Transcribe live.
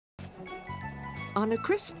On a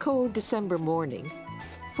crisp, cold December morning,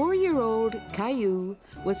 4-year-old Caillou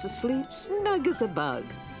was asleep snug as a bug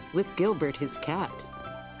with Gilbert, his cat.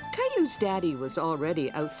 Caillou's daddy was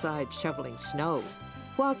already outside shoveling snow,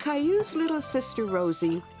 while Caillou's little sister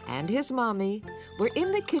Rosie and his mommy were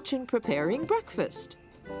in the kitchen preparing breakfast.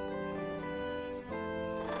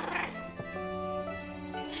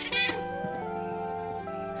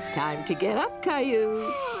 Time to get up,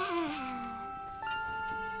 Caillou.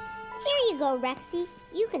 Here you go, Rexy.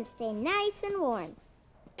 You can stay nice and warm.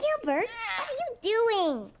 Gilbert, what are you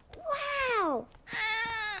doing? Wow!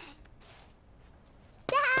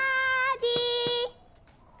 Daddy!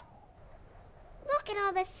 Look at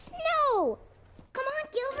all the snow! Come on,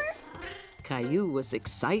 Gilbert. Caillou was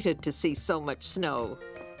excited to see so much snow.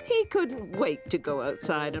 He couldn't wait to go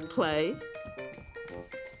outside and play.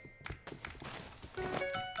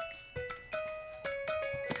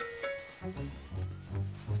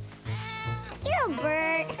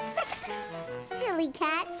 Gilbert! Silly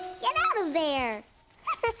cat, get out of there!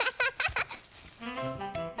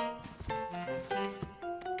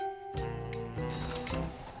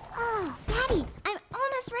 Oh, Daddy, I'm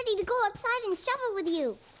almost ready to go outside and shovel with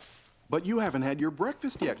you. But you haven't had your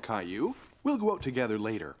breakfast yet, Caillou. We'll go out together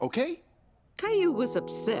later, okay? Caillou was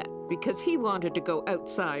upset because he wanted to go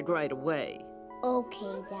outside right away.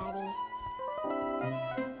 Okay, Daddy.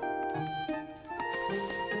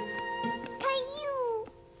 Caillou!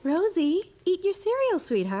 Rosie, eat your cereal,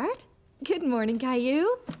 sweetheart. Good morning,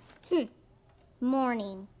 Caillou.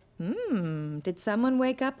 Morning. Did someone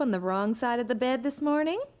wake up on the wrong side of the bed this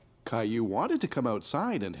morning? Caillou wanted to come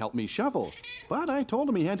outside and help me shovel, but I told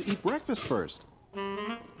him he had to eat breakfast first.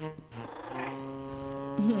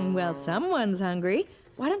 Well, someone's hungry.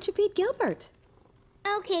 Why don't you feed Gilbert?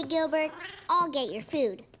 Okay, Gilbert. I'll get your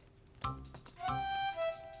food.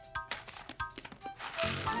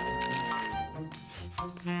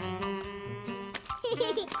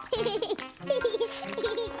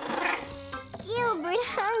 Gilbert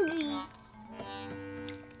hungry.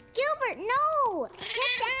 Gilbert, no!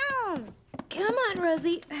 Get down! Come on,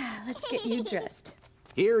 Rosie. Let's get you dressed.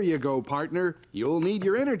 Here you go, partner. You'll need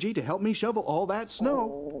your energy to help me shovel all that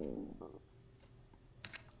snow.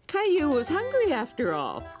 Caillou was hungry after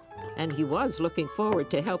all, and he was looking forward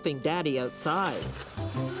to helping Daddy outside.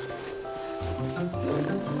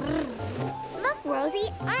 Look,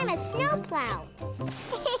 Rosie, I'm a snowplow.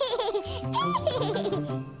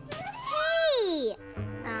 Hey!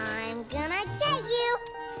 I'm gonna get you.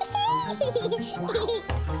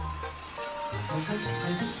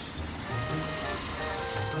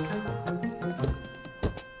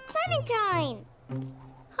 Clementine!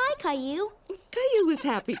 Hi, Caillou. Caillou was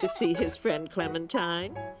happy to see his friend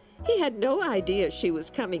Clementine. He had no idea she was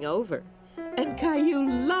coming over, and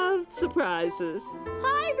Caillou loved surprises.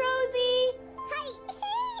 Hi, Rosie. Hi.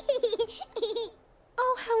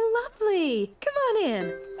 Oh, how lovely. Come on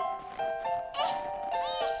in.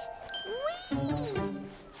 Whee!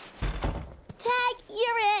 Tag,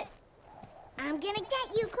 you're it. I'm gonna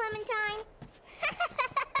get you, Clementine.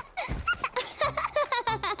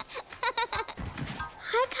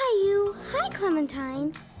 Hi, Caillou. Hi,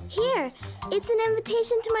 Clementine. Here, it's an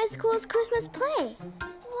invitation to my school's Christmas play.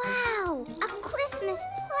 Wow, a Christmas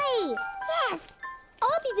play. Yes.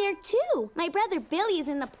 I'll be there too. My brother Billy is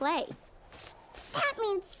in the play. That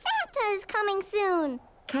means Santa is coming soon.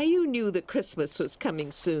 Caillou knew that Christmas was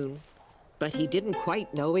coming soon, but he didn't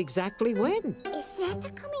quite know exactly when. Is Santa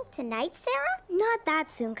coming tonight, Sarah? Not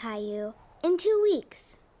that soon, Caillou. In 2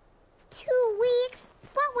 weeks. 2 weeks?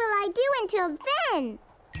 What will I do until then?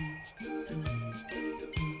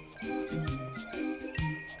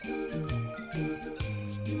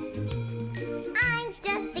 I'm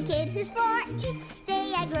just a kid who's 4. Each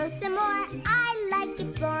day I grow some more. I like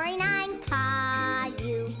exploring. I'm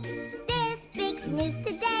Caillou. There's big news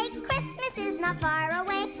today. Christmas is not far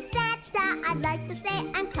away. Santa, I'd like to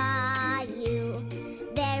say I'm Caillou.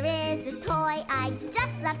 There is a toy I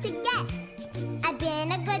just love to get. I've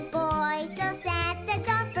been a good boy, so Santa,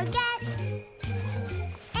 don't forget.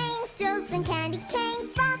 Angels and candy cane,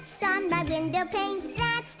 frost on my window pane.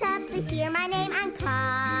 Santa, please hear my name. I'm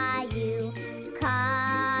Caillou.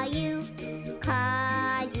 Caillou,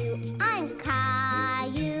 Caillou, I'm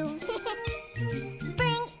Caillou.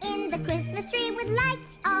 Bring in the Christmas tree with lights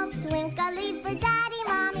all twinkly for Daddy,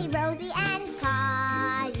 Mommy, Rosie, and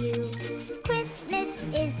Caillou. Christmas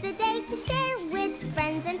is the day to share with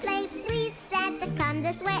friends and play. Please, Santa, come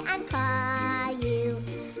this way. I'm Caillou.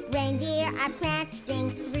 Reindeer are prancing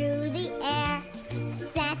through the air.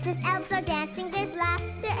 Santa's elves are dancing. There's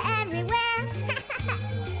laughter everywhere.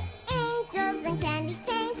 Angels and candy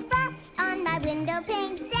cane, frost on my window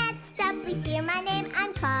pane. Santa, please hear my name.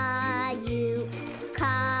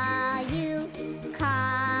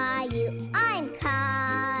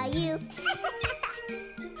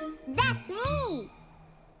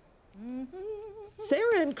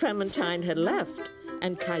 Clementine had left,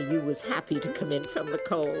 and Caillou was happy to come in from the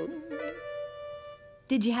cold.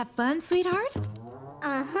 Did you have fun, sweetheart?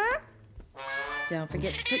 Uh-huh. Don't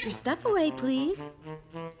forget to put your stuff away, please.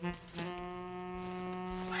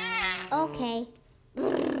 Okay.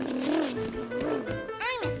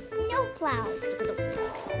 I'm a snowplow.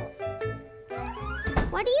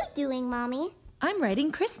 What are you doing, Mommy? I'm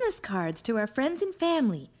writing Christmas cards to our friends and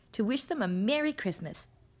family to wish them a Merry Christmas.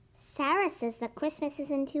 Sarah says that Christmas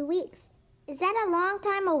is in 2 weeks. Is that a long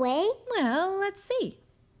time away? Well, let's see.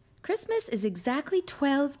 Christmas is exactly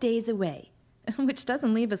 12 days away, which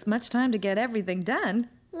doesn't leave us much time to get everything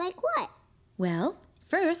done. Like what? Well,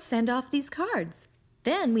 first send off these cards.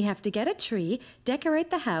 Then we have to get a tree,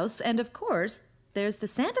 decorate the house, and of course, there's the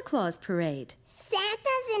Santa Claus parade.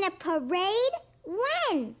 Santa's in a parade?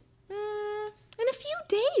 When? In a few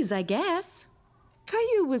days, I guess.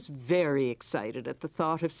 Caillou was very excited at the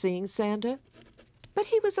thought of seeing Santa, but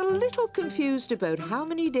he was a little confused about how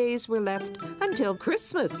many days were left until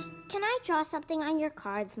Christmas. Can I draw something on your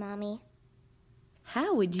cards, Mommy?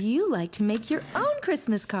 How would you like to make your own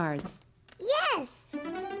Christmas cards? Yes!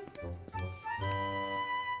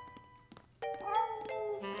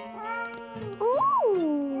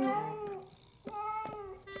 Ooh!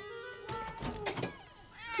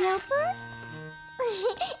 Gilbert?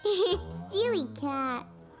 Silly cat.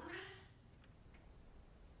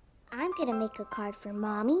 I'm gonna make a card for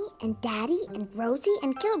Mommy and Daddy and Rosie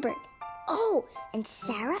and Gilbert. Oh, and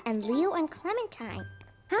Sarah and Leo and Clementine.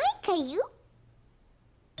 Hi, Caillou.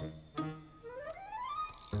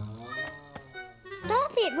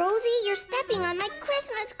 Stop it, Rosie. You're stepping on my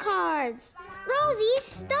Christmas cards. Rosie,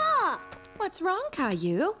 stop. What's wrong,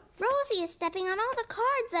 Caillou? Rosie is stepping on all the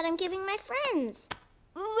cards that I'm giving my friends.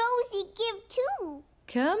 Rosie, give too.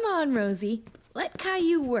 Come on, Rosie. Let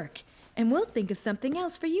Caillou work, and we'll think of something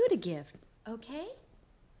else for you to give, okay?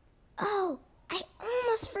 Oh, I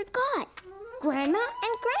almost forgot. Grandma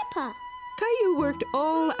and Grandpa. Caillou worked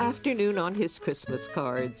all afternoon on his Christmas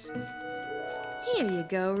cards. Here you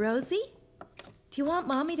go, Rosie. Do you want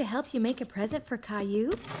Mommy to help you make a present for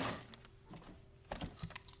Caillou?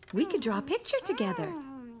 We could draw a picture together.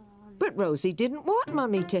 But Rosie didn't want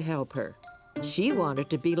Mummy to help her. She wanted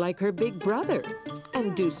to be like her big brother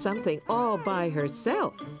and do something all by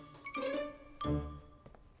herself.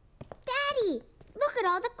 Daddy, look at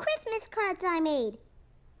all the Christmas cards I made.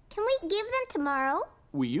 Can we give them tomorrow?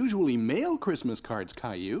 We usually mail Christmas cards,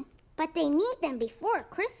 Caillou. But they need them before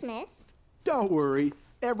Christmas. Don't worry.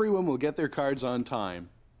 Everyone will get their cards on time.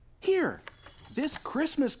 Here, this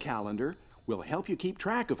Christmas calendar will help you keep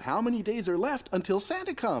track of how many days are left until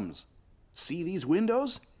Santa comes. See these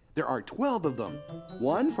windows? There are 12 of them,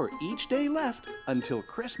 one for each day left until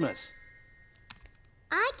Christmas.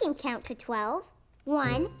 I can count to 12.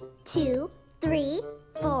 1, 2, 3,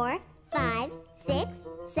 4, 5, 6,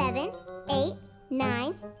 7, 8,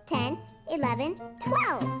 9, 10, 11,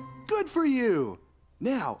 12. Good for you!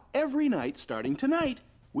 Now, every night starting tonight,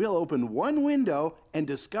 we'll open one window and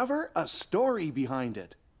discover a story behind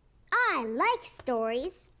it. I like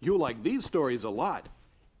stories. You'll like these stories a lot.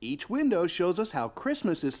 Each window shows us how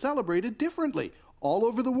Christmas is celebrated differently all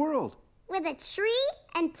over the world. With a tree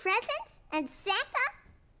and presents and Santa?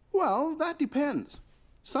 Well, that depends.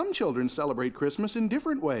 Some children celebrate Christmas in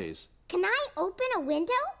different ways. Can I open a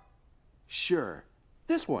window? Sure.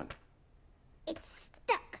 This one. It's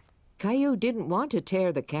stuck. Caillou didn't want to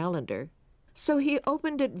tear the calendar, so he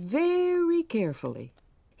opened it very carefully.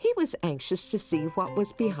 He was anxious to see what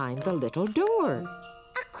was behind the little door.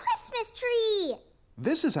 A Christmas tree!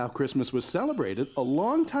 This is how Christmas was celebrated a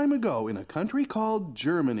long time ago in a country called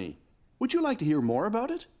Germany. Would you like to hear more about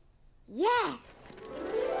it? Yes.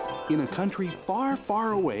 In a country far,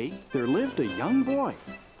 far away, there lived a young boy,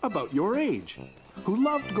 about your age, who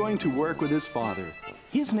loved going to work with his father.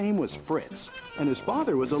 His name was Fritz, and his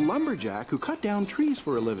father was a lumberjack who cut down trees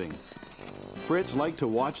for a living. Fritz liked to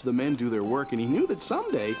watch the men do their work, and he knew that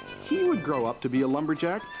someday he would grow up to be a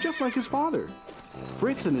lumberjack just like his father.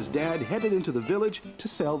 Fritz and his dad headed into the village to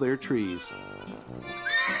sell their trees.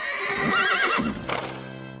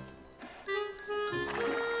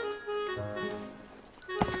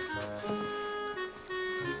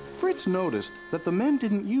 Fritz noticed that the men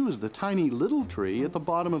didn't use the tiny little tree at the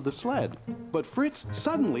bottom of the sled. But Fritz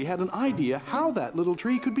suddenly had an idea how that little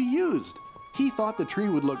tree could be used. He thought the tree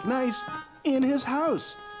would look nice in his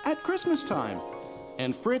house at Christmas time.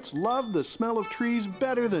 And Fritz loved the smell of trees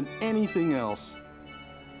better than anything else.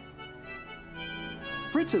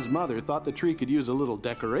 Fritz's mother thought the tree could use a little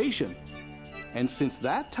decoration. And since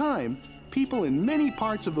that time, people in many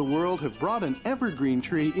parts of the world have brought an evergreen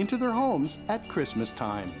tree into their homes at Christmas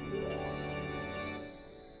time.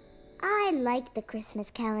 like the Christmas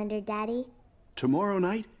calendar, Daddy. Tomorrow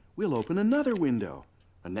night, we'll open another window.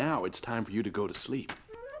 And now it's time for you to go to sleep.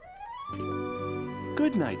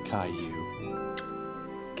 Good night, Caillou.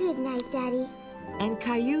 Good night, Daddy. And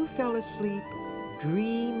Caillou fell asleep,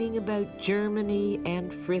 dreaming about Germany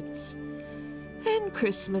and Fritz and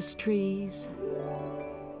Christmas trees.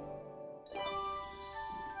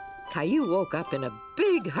 Caillou woke up in a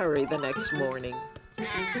big hurry the next morning.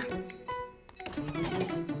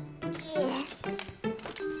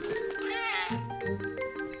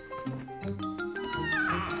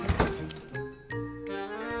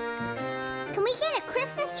 Can we get a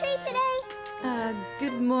Christmas tree today?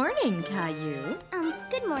 Good morning, Caillou.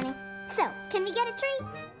 Good morning. So, can we get a tree?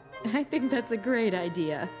 I think that's a great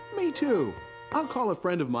idea. Me too. I'll call a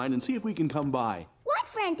friend of mine and see if we can come by. What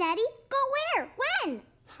friend, Daddy? Go where? When?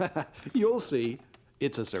 You'll see.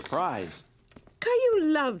 It's a surprise. Caillou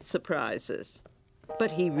loved surprises,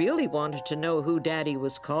 but he really wanted to know who Daddy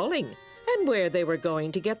was calling and where they were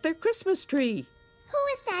going to get their Christmas tree. Who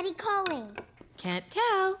is Daddy calling? Can't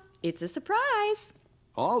tell. It's a surprise.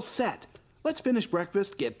 All set. Let's finish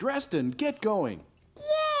breakfast, get dressed, and get going.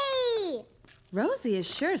 Yay! Rosie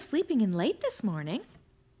is sure sleeping in late this morning.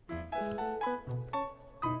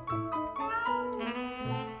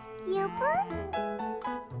 Gilbert?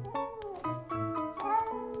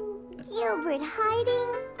 Gilbert hiding?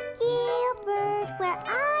 Gilbert, where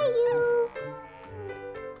are you?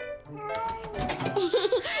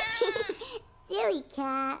 Silly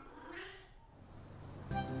cat.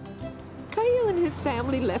 Caillou and his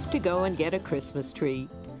family left to go and get a Christmas tree.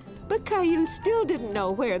 But Caillou still didn't know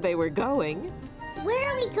where they were going. Where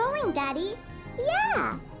are we going, Daddy?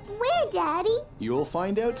 Yeah, where, Daddy? You'll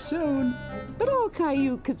find out soon. But all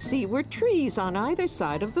Caillou could see were trees on either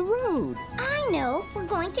side of the road. I know. We're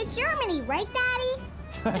going to Germany, right,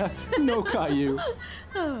 Daddy? No, Caillou.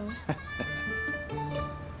 Oh.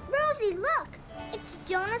 Rosie, look! It's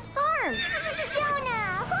Jonah's farm!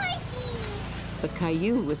 Jonah! Horsey! But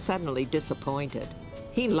Caillou was suddenly disappointed.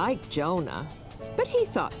 He liked Jonah, but he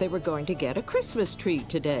thought they were going to get a Christmas tree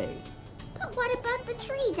today. But what about the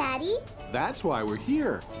tree, Daddy? That's why we're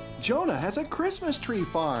here. Jonah has a Christmas tree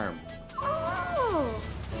farm. Oh!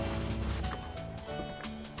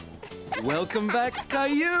 Welcome back,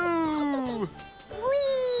 Caillou!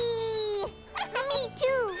 Whee! Me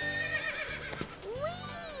too!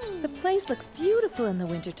 Whee! The place looks beautiful in the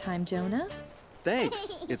wintertime, Jonah.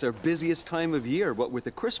 Thanks. It's our busiest time of year, what with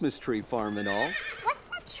the Christmas tree farm and all. What's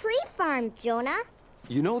a tree farm, Jonah?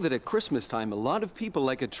 You know that at Christmas time, a lot of people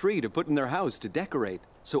like a tree to put in their house to decorate.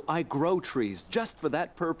 So I grow trees just for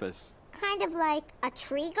that purpose. Kind of like a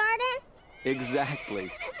tree garden?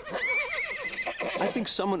 Exactly. I think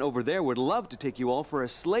someone over there would love to take you all for a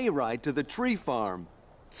sleigh ride to the tree farm.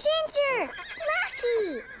 Ginger!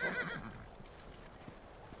 Blackie!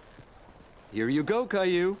 Here you go,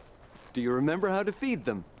 Caillou. Do you remember how to feed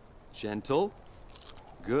them? Gentle.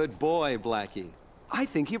 Good boy, Blackie. I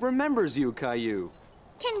think he remembers you, Caillou.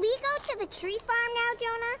 Can we go to the tree farm now,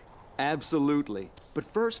 Jonah? Absolutely. But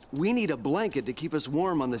first, we need a blanket to keep us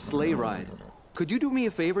warm on the sleigh ride. Could you do me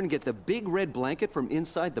a favor and get the big red blanket from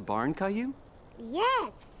inside the barn, Caillou?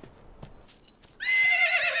 Yes.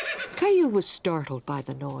 Caillou was startled by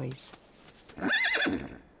the noise.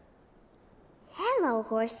 Hello,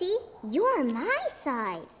 Horsey. You're my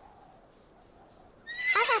size.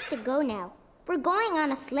 I have to go now. We're going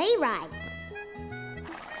on a sleigh ride.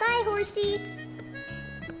 Bye, Horsey.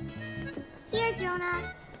 Here, Jonah.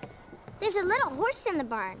 There's a little horse in the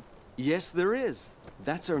barn. Yes, there is.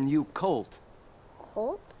 That's our new colt.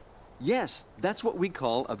 Colt? Yes, that's what we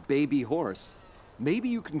call a baby horse. Maybe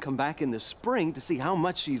you can come back in the spring to see how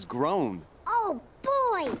much she's grown. Oh,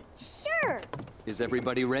 boy. Sure. Is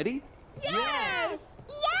everybody ready? Yes!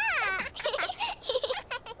 Yeah!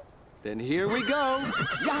 Then here we go.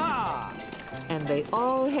 Yaha! And they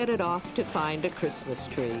all headed off to find a Christmas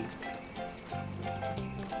tree.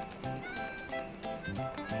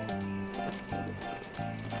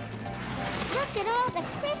 Look at all the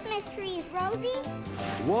Christmas trees, Rosie.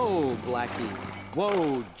 Whoa, Blackie.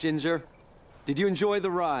 Whoa, Ginger. Did you enjoy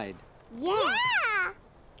the ride? Yeah!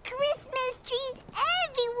 Christmas trees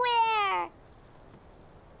everywhere!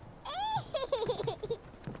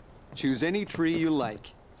 Choose any tree you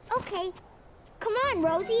like. Okay. Come on,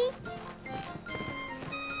 Rosie.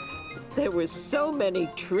 There were so many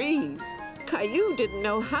trees. Caillou didn't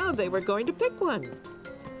know how they were going to pick one.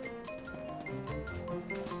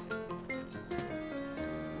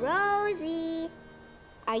 Rosie,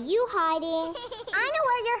 are you hiding? I know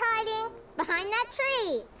where you're hiding. Behind that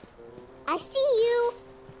tree. I see you.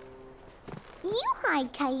 You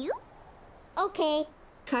hide, Caillou. Okay.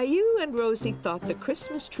 Caillou and Rosie thought the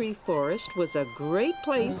Christmas tree forest was a great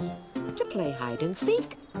place to play hide and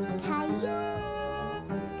seek. Caillou?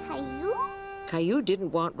 Caillou? Caillou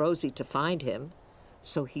didn't want Rosie to find him,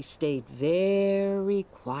 so he stayed very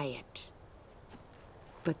quiet.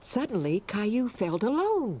 But suddenly, Caillou felt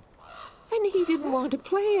alone, and he didn't want to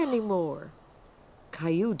play anymore.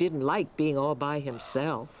 Caillou didn't like being all by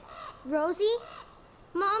himself. Rosie?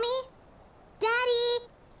 Mommy? Daddy?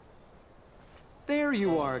 There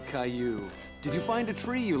you are, Caillou. Did you find a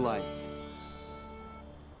tree you like?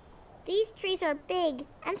 These trees are big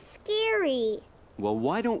and scary. Well,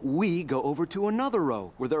 why don't we go over to another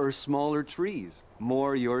row where there are smaller trees,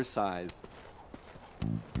 more your size?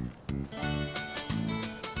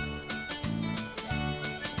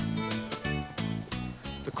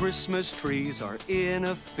 The Christmas trees are in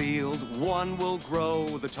a field. One will grow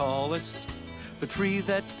the tallest. The tree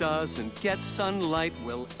that doesn't get sunlight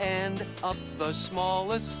will end up the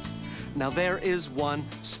smallest. Now there is one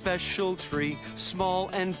special tree, small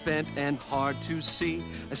and bent and hard to see,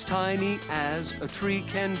 as tiny as a tree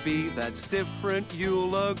can be. That's different,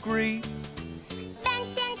 you'll agree.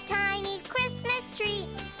 Bent and tiny Christmas tree,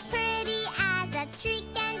 pretty as a tree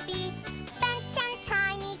can be. Bent and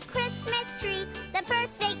tiny Christmas tree, the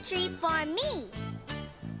perfect tree for me.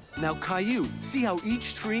 Now, Caillou, see how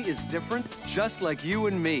each tree is different, just like you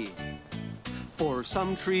and me. For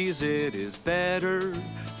some trees it is better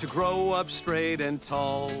to grow up straight and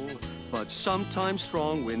tall, but sometimes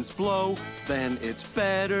strong winds blow, then it's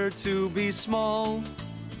better to be small.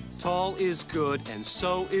 Tall is good and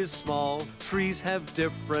so is small. Trees have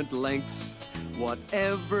different lengths.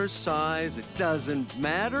 Whatever size, it doesn't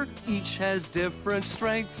matter, each has different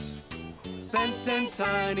strengths. Bent and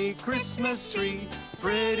tiny Christmas tree,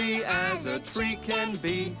 pretty as a tree can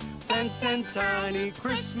be. Bent and tiny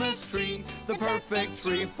Christmas tree, the perfect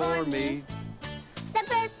tree for me. The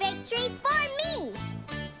perfect tree for me.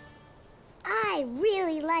 I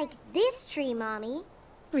really like this tree, Mommy.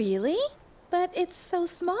 Really? But it's so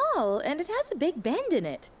small, and it has a big bend in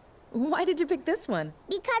it. Why did you pick this one?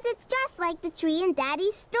 Because it's just like the tree in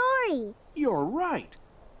Daddy's story. You're right.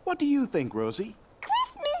 What do you think, Rosie?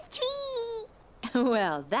 Christmas tree!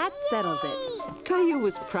 Well, that settles it. Caillou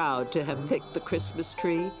was proud to have picked the Christmas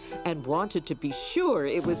tree and wanted to be sure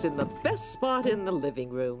it was in the best spot in the living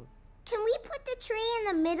room. Can we put the tree in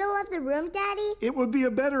the middle of the room, Daddy? It would be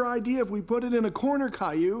a better idea if we put it in a corner,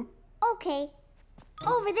 Caillou. Okay.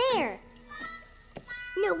 Over there.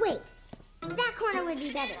 No, wait. That corner would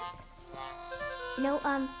be better. No,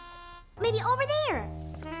 maybe over there.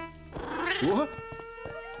 What?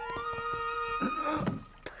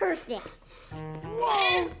 Perfect.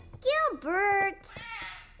 Whoa! Gilbert!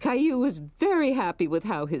 Caillou was very happy with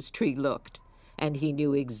how his tree looked, and he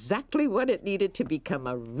knew exactly what it needed to become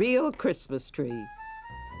a real Christmas tree.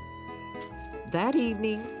 That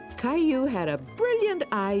evening, Caillou had a brilliant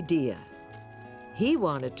idea. He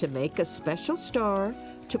wanted to make a special star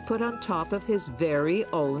to put on top of his very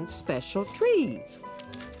own special tree.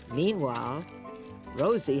 Meanwhile,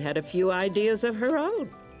 Rosie had a few ideas of her own.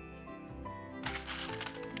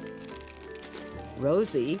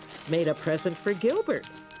 Rosie made a present for Gilbert,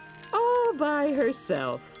 all by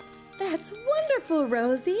herself. That's wonderful,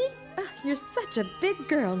 Rosie. You're such a big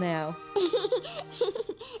girl now.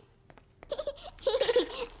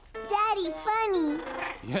 Daddy, funny.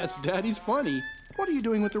 Yes, Daddy's funny. What are you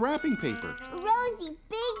doing with the wrapping paper? Rosie,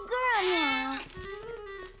 big girl now.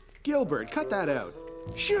 Gilbert, cut that out.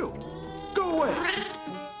 Shoo! Go away!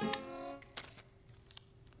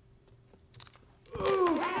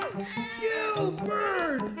 Ooh,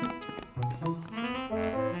 Gilbert!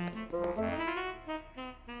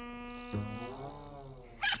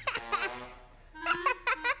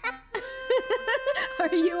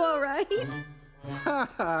 Are you all right? Ha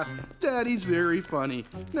ha, Daddy's very funny.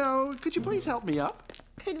 Now, could you please help me up?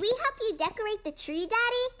 Could we help you decorate the tree,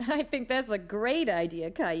 Daddy? I think that's a great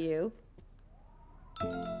idea, Caillou.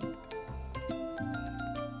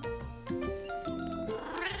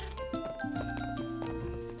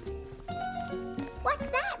 What's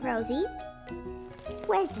that, Rosie?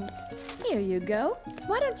 Present. Here you go.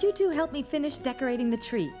 Why don't you two help me finish decorating the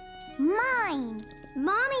tree? Mine.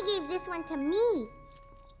 Mommy gave this one to me.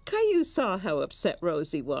 Caillou saw how upset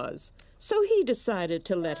Rosie was, so he decided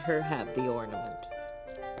to let her have the ornament.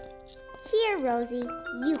 Here, Rosie,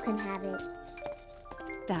 you can have it.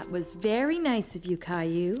 That was very nice of you,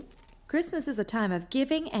 Caillou. Christmas is a time of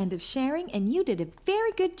giving and of sharing, and you did a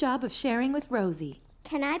very good job of sharing with Rosie.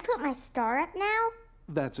 Can I put my star up now?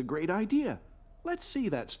 That's a great idea. Let's see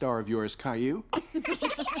that star of yours, Caillou.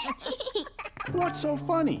 What's so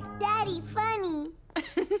funny? Daddy, funny.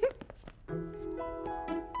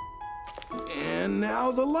 And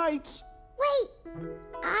now the lights. Wait!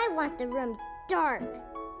 I want the room dark.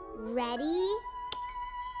 Ready?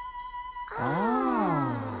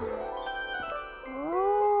 Oh.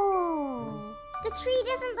 The tree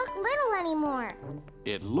doesn't look little anymore.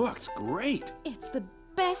 It looks great. It's the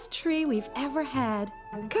best tree we've ever had.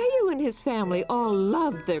 Caillou and his family all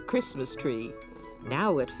loved their Christmas tree.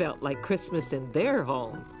 Now it felt like Christmas in their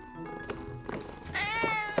home.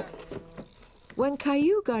 When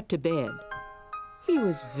Caillou got to bed, he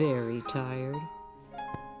was very tired.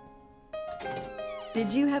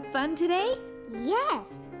 Did you have fun today?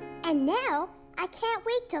 Yes. And now I can't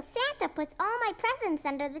wait till Santa puts all my presents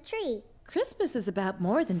under the tree. Christmas is about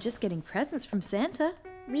more than just getting presents from Santa.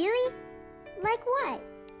 Really? Like what?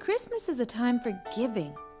 Christmas is a time for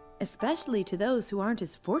giving, especially to those who aren't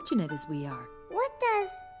as fortunate as we are. What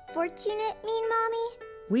does fortunate mean, Mommy?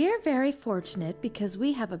 We're very fortunate because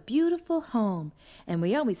we have a beautiful home and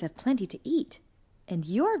we always have plenty to eat. And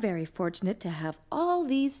you're very fortunate to have all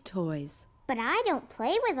these toys. But I don't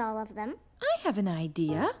play with all of them. I have an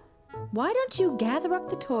idea. Why don't you gather up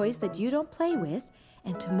the toys that you don't play with,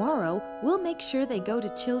 and tomorrow we'll make sure they go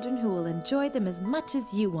to children who will enjoy them as much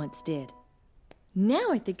as you once did.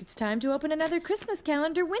 Now I think it's time to open another Christmas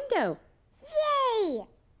calendar window. Yay!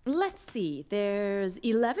 Let's see, there's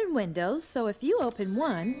 11 windows, so if you open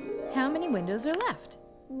one, how many windows are left?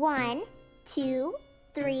 1, 2,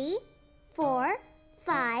 3, 4,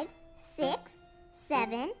 5, 6,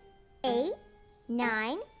 7, 8,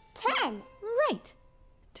 9, 10. Right.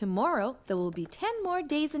 Tomorrow, there will be 10 more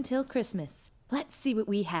days until Christmas. Let's see what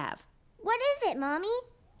we have. What is it, Mommy?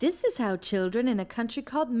 This is how children in a country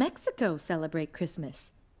called Mexico celebrate Christmas.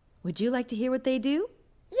 Would you like to hear what they do?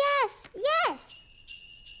 Yes, yes!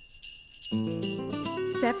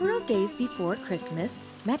 Several days before Christmas,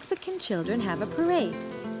 Mexican children have a parade.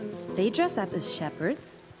 They dress up as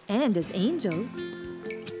shepherds and as angels.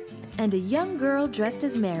 And a young girl dressed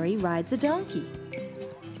as Mary rides a donkey.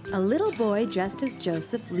 A little boy dressed as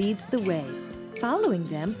Joseph leads the way. Following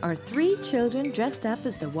them are 3 children dressed up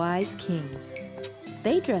as the wise kings.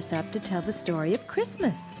 They dress up to tell the story of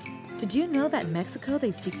Christmas. Did you know that in Mexico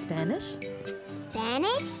they speak Spanish?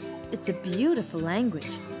 Spanish? It's a beautiful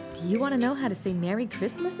language. Do you want to know how to say Merry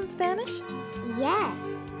Christmas in Spanish? Yes.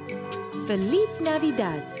 Feliz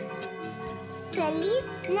Navidad. Feliz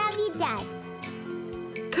Navidad.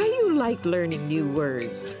 Caillou liked learning new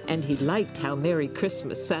words, and he liked how Merry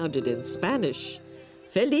Christmas sounded in Spanish.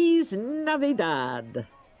 Feliz Navidad.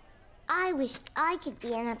 I wish I could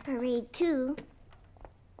be in a parade too.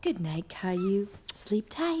 Good night, Caillou. Sleep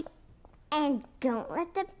tight. And don't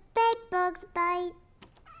let the bed bugs bite.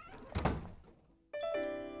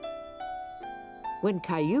 When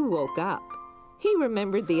Caillou woke up, he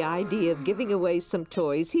remembered the idea of giving away some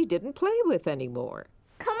toys he didn't play with anymore.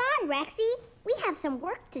 Come on, Rexy. We have some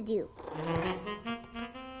work to do.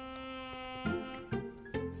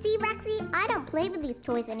 See, Rexy, I don't play with these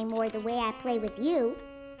toys anymore the way I play with you.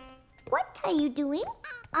 What are you doing?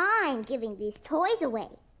 I'm giving these toys away.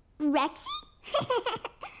 Rexy?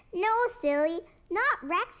 No, silly, not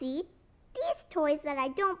Rexy. These toys that I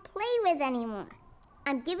don't play with anymore.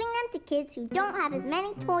 I'm giving them to kids who don't have as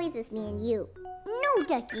many toys as me and you. No,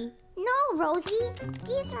 Ducky. No, Rosie.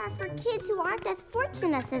 These are for kids who aren't as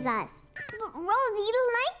fortunate as us. But Rosie, you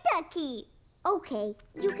don't like Ducky. Okay,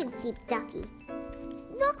 you can keep Ducky.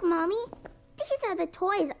 Look, Mommy. These are the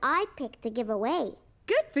toys I picked to give away.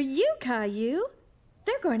 Good for you, Caillou.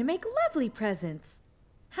 They're going to make lovely presents.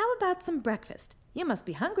 How about some breakfast? You must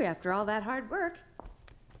be hungry after all that hard work.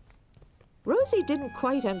 Rosie didn't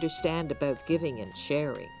quite understand about giving and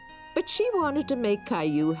sharing, but she wanted to make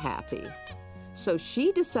Caillou happy. So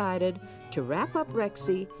she decided to wrap up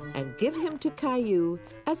Rexy and give him to Caillou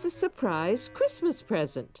as a surprise Christmas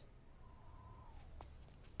present.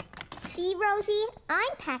 See, Rosie?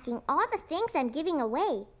 I'm packing all the things I'm giving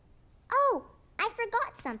away. Oh, I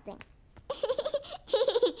forgot something.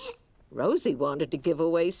 Rosie wanted to give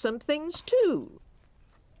away some things too.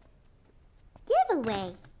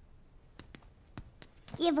 Giveaway.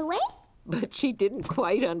 Giveaway? But she didn't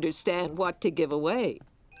quite understand what to give away.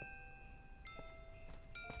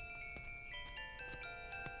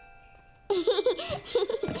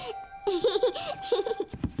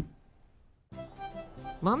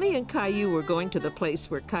 Mommy and Caillou were going to the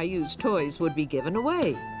place where Caillou's toys would be given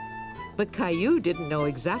away. But Caillou didn't know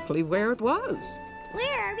exactly where it was.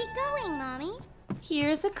 Where are we going, Mommy?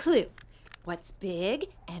 Here's a clue. What's big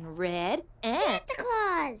and red and... Santa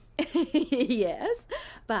Claus! Yes,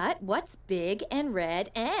 but what's big and red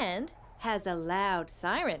and has a loud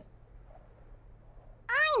siren?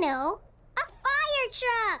 I know! A fire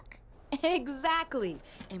truck! Exactly.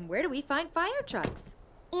 And where do we find fire trucks?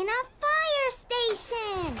 In a fire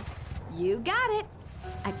station. You got it.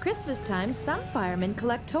 At Christmas time, some firemen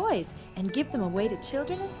collect toys and give them away to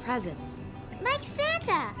children as presents. Like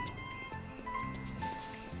Santa.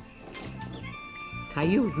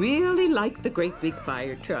 Caillou really liked the great big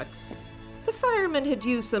fire trucks. The firemen had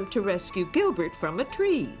used them to rescue Gilbert from a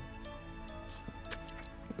tree.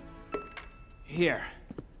 Here.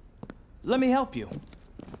 Let me help you.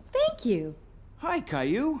 Thank you. Hi,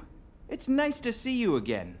 Caillou. It's nice to see you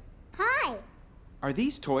again. Hi. Are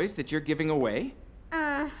these toys that you're giving away?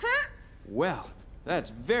 Uh-huh. Well,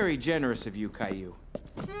 that's very generous of you, Caillou.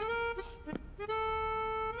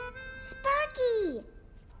 Sparky.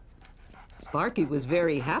 Sparky was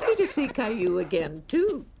very happy to see Caillou again,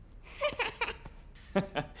 too.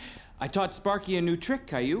 I taught Sparky a new trick,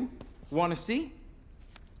 Caillou. Want to see?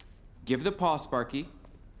 Give the paw, Sparky.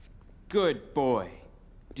 Good boy.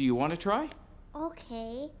 Do you want to try?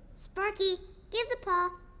 Okay. Sparky, give the paw.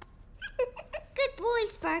 Good boy,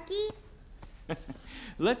 Sparky.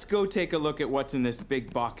 Let's go take a look at what's in this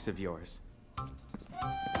big box of yours.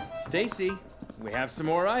 Stacy, we have some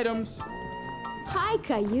more items. Hi,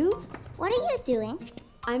 Caillou. What are you doing?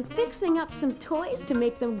 I'm fixing up some toys to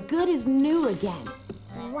make them good as new again.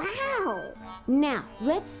 Wow. Now,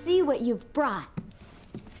 let's see what you've brought.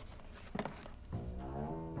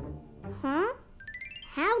 Huh?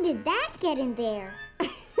 How did that get in there?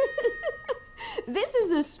 This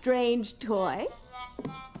is a strange toy.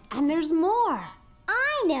 And there's more.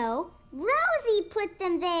 I know. Rosie put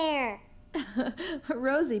them there.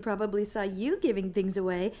 Rosie probably saw you giving things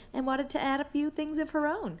away and wanted to add a few things of her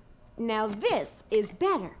own. Now this is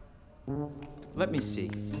better. Let me see.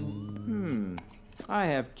 I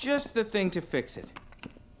have just the thing to fix it.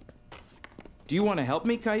 Do you want to help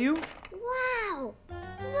me, Caillou? Wow.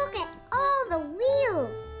 Look at all the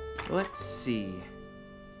wheels. Let's see.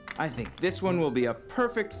 I think this one will be a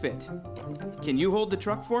perfect fit. Can you hold the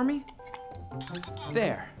truck for me?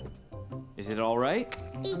 There. Is it all right?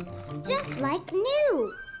 It's just like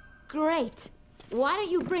new. Great. Why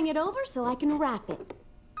don't you bring it over so I can wrap it?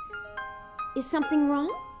 Is something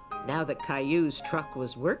wrong? Now that Caillou's truck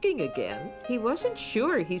was working again, he wasn't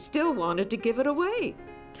sure he still wanted to give it away.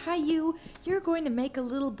 Caillou, you're going to make a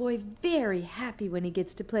little boy very happy when he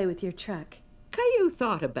gets to play with your truck. Caillou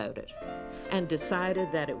thought about it and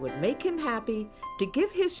decided that it would make him happy to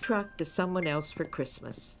give his truck to someone else for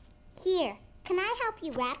Christmas. Here, can I help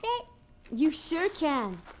you wrap it? You sure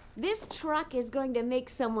can. This truck is going to make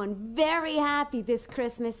someone very happy this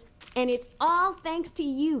Christmas, and it's all thanks to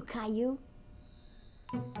you, Caillou.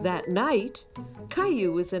 That night,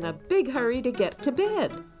 Caillou was in a big hurry to get to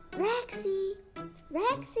bed. Rexy,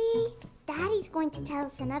 Rexy, Daddy's going to tell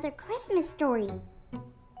us another Christmas story.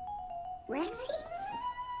 Rexy?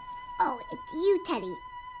 Oh, it's you, Teddy.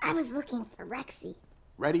 I was looking for Rexy.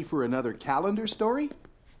 Ready for another calendar story?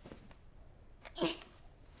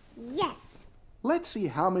 Yes. Let's see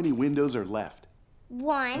how many windows are left.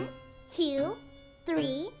 1, 2,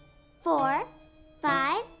 3, 4,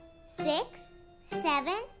 5, 6,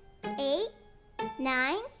 7, 8,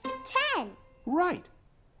 9, 10. Right.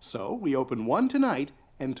 So we open one tonight,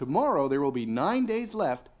 and tomorrow there will be 9 days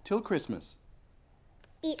left till Christmas.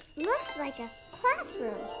 It looks like a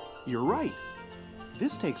classroom. You're right.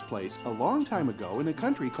 This takes place a long time ago in a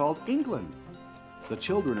country called England. The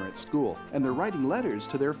children are at school, and they're writing letters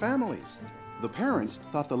to their families. The parents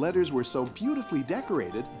thought the letters were so beautifully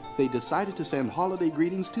decorated, they decided to send holiday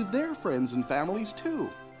greetings to their friends and families too.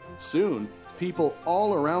 Soon, people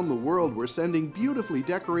all around the world were sending beautifully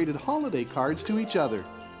decorated holiday cards to each other.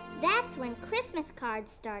 That's when Christmas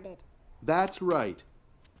cards started. That's right.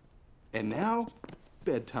 And now,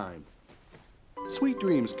 bedtime. Sweet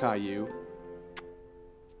dreams, Caillou.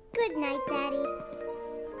 Good night, Daddy.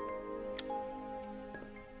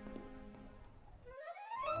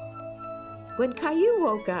 When Caillou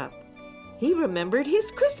woke up, he remembered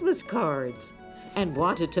his Christmas cards and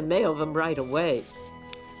wanted to mail them right away.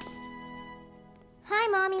 Hi,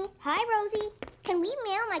 Mommy. Hi, Rosie. Can we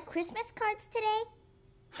mail my Christmas cards today?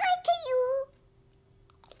 Hi, Caillou.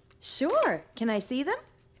 Sure. Can I see them?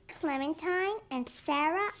 Clementine and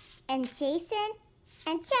Sarah and Jason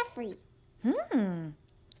and Jeffrey. Oh,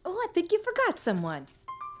 I think you forgot someone.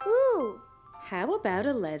 Ooh, How about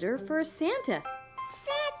a letter for Santa?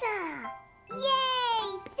 Santa!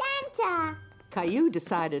 Yay, Santa! Caillou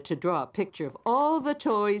decided to draw a picture of all the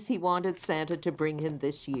toys he wanted Santa to bring him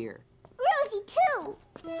this year. Rosie, too.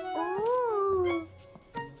 Ooh.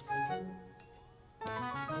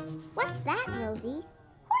 What's that, Rosie?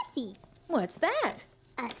 Horsey. What's that?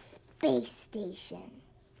 A space station.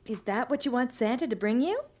 Is that what you want Santa to bring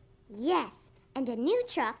you? Yes, and a new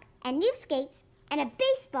truck, and new skates, and a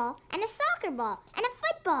baseball, and a soccer ball, and a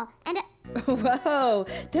football, and a... Whoa!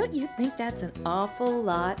 Don't you think that's an awful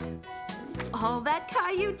lot? All that,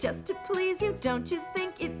 Caillou, just to please you. Don't you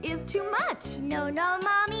think it is too much? No,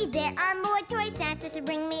 Mommy, there are more toys. Santa should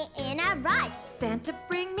bring me in a rush. Santa,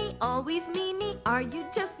 bring me, always me. Are you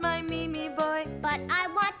just my Mimi boy? But I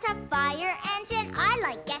want a fire engine. I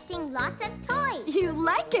like getting lots of toys. You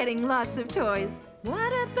like getting lots of toys.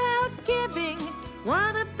 What about giving?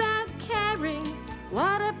 What about caring?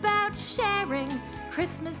 What about sharing?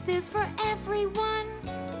 Christmas is for everyone.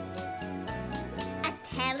 A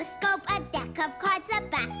telescope, a deck of cards, a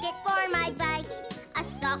basket for my bike, a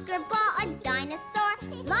soccer ball, a dinosaur.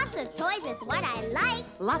 Lots of toys is what I like.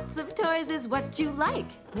 Lots of toys is what you like.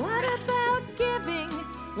 What about giving?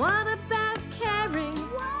 What about caring?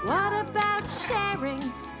 What about sharing?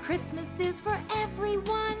 Christmas is for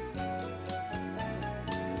everyone.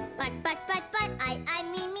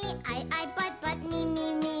 But,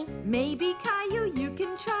 me. Maybe, Caillou, you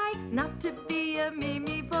can try not to be a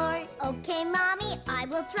Mimi boy. Okay, Mommy, I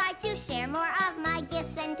will try to share more of my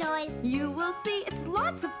gifts and toys. You will see it's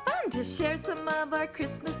lots of fun to share some of our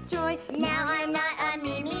Christmas joy. Now I'm not a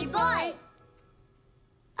Mimi boy.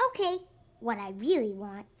 Okay, what I really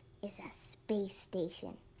want is a space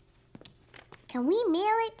station. Can we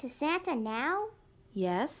mail it to Santa now?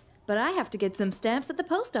 Yes, but I have to get some stamps at the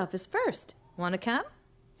post office first. Want to come?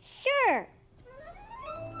 Sure.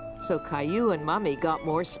 So Caillou and Mommy got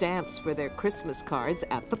more stamps for their Christmas cards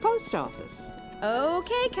at the post office.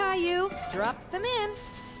 Okay, Caillou, drop them in.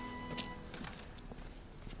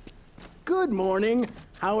 Good morning.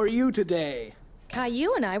 How are you today?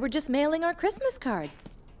 Caillou and I were just mailing our Christmas cards.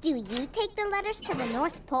 Do you take the letters to the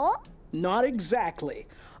North Pole? Not exactly.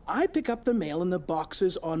 I pick up the mail in the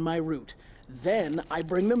boxes on my route. Then I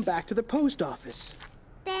bring them back to the post office.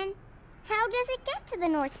 Then how does it get to the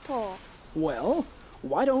North Pole? Well,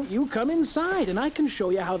 why don't you come inside and I can show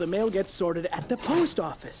you how the mail gets sorted at the post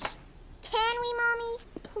office. Can we, Mommy?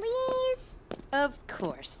 Please? Of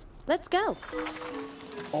course. Let's go.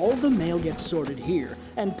 All the mail gets sorted here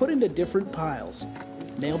and put into different piles.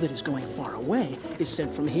 Mail that is going far away is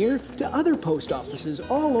sent from here to other post offices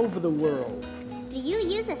all over the world. Do you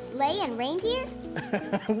use a sleigh and reindeer?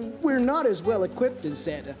 We're not as well equipped as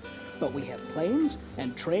Santa, but we have planes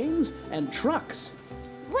and trains and trucks.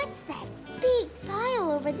 What's that big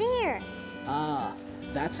pile over there? Ah,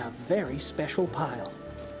 that's a very special pile.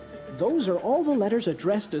 Those are all the letters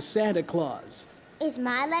addressed to Santa Claus. Is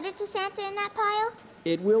my letter to Santa in that pile?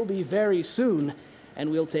 It will be very soon, and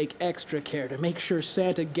we'll take extra care to make sure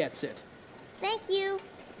Santa gets it. Thank you.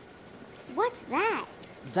 What's that?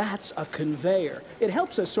 That's a conveyor. It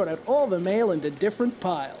helps us sort out all the mail into different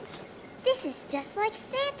piles. This is just like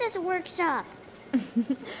Santa's workshop.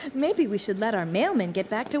 Maybe we should let our mailman get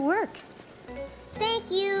back to work.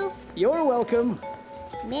 Thank you. You're welcome.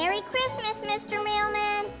 Merry Christmas, Mr.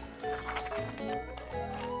 Mailman.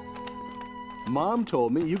 Mom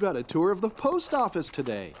told me you got a tour of the post office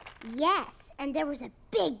today. Yes, and there was a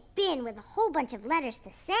big bin with a whole bunch of letters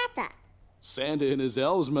to Santa. Santa and his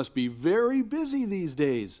elves must be very busy these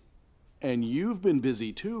days. And you've been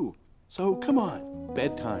busy too. So come on,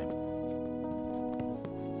 bedtime.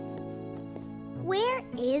 Where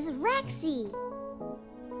is Rexy?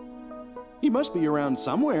 He must be around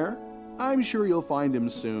somewhere. I'm sure you'll find him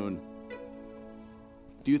soon.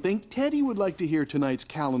 Do you think Teddy would like to hear tonight's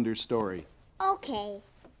calendar story? Okay.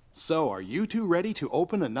 So, are you two ready to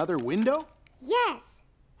open another window? Yes.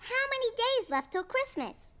 How many days left till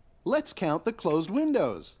Christmas? Let's count the closed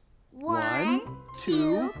windows. 1,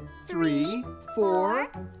 2, 3, 4,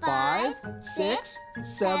 5, 6,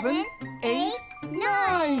 7, 8,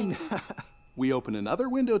 9. We open another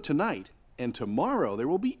window tonight, and tomorrow there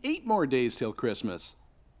will be 8 more days till Christmas.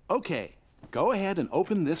 Okay, go ahead and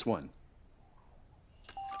open this one.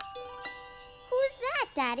 Who's that,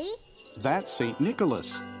 Daddy? That's St.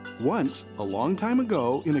 Nicholas. Once, a long time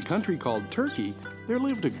ago, in a country called Turkey, there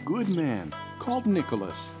lived a good man called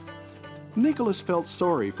Nicholas. Nicholas felt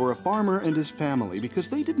sorry for a farmer and his family because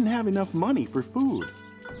they didn't have enough money for food.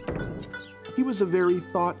 He was a very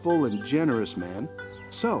thoughtful and generous man,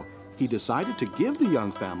 so he decided to give the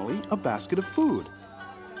young family a basket of food.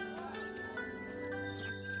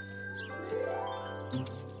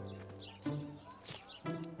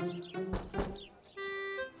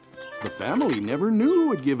 The family never knew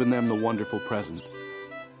who had given them the wonderful present.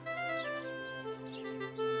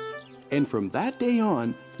 And from that day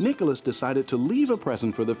on, Nicholas decided to leave a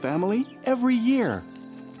present for the family every year.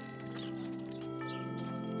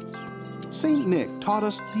 Saint Nick taught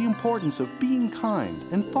us the importance of being kind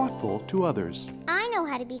and thoughtful to others. I know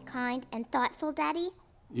how to be kind and thoughtful, Daddy.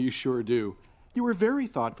 You sure do. You were very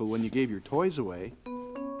thoughtful when you gave your toys away.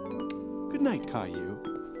 Good night, Caillou.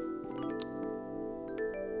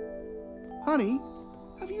 Honey,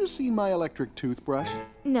 have you seen my electric toothbrush?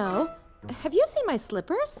 No. Have you seen my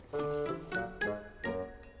slippers?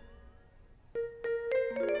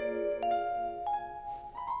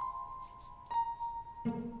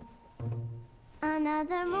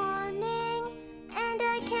 Another morning, and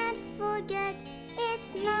I can't forget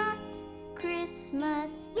it's not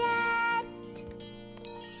Christmas yet.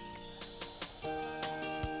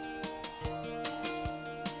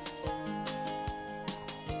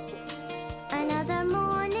 Another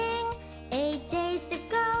morning, 8 days to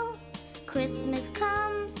go. Christmas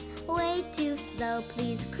comes way too slow.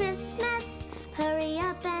 Please, Christmas, hurry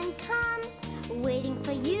up and come. Waiting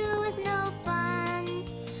for you is no fun.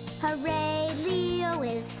 Hooray, Leo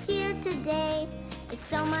is here today. It's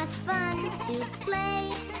so much fun to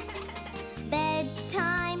play.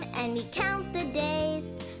 Bedtime and we count the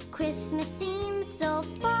days. Christmas seems so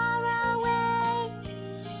far away.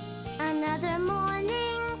 Another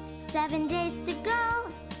morning, 7 days to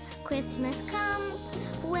go. Christmas comes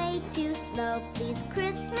way too slow. Please,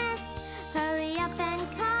 Christmas, hurry up and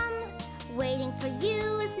come. Waiting for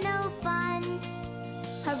you is no fun.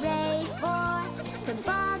 Hooray for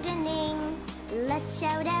tobogganing. Let's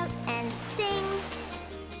shout out and sing.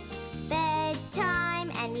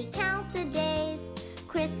 Bedtime and we count the days.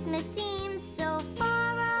 Christmas seems so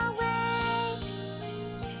far away.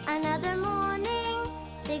 Another morning,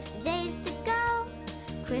 6 days to go.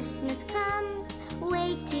 Christmas comes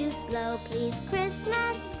way too slow. Please,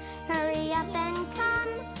 Christmas, hurry up and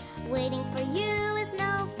come. Waiting for you is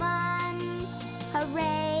no fun.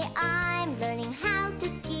 Hooray, I'm learning how to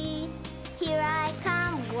ski. Here I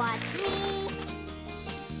come, watch me.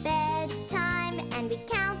 Bedtime and we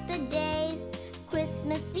count the days.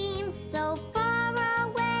 Christmas seems so far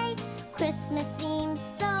away. Christmas seems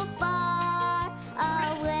so far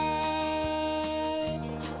away.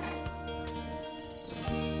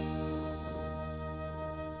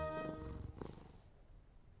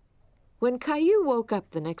 When Caillou woke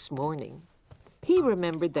up the next morning, he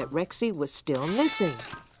remembered that Rexy was still missing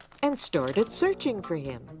and started searching for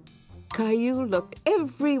him. Caillou looked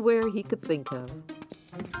everywhere he could think of.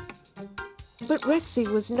 But Rexy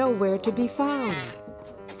was nowhere to be found.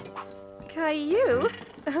 Caillou,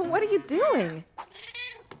 what are you doing?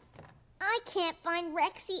 I can't find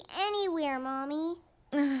Rexy anywhere, Mommy.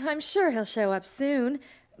 I'm sure he'll show up soon,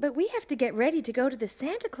 but we have to get ready to go to the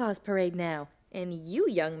Santa Claus parade now. And you,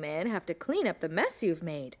 young man, have to clean up the mess you've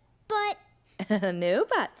made. But... No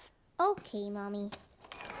buts. Okay, Mommy.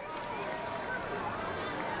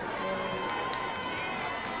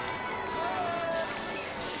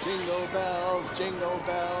 Jingle bells,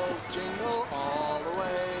 jingle all the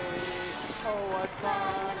way. Oh, what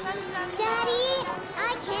fun! Daddy,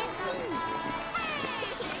 I can't see.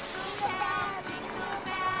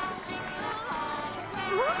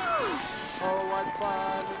 Whoa! Oh, what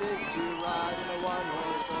fun it is to ride in a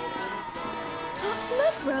one-horse open sleigh.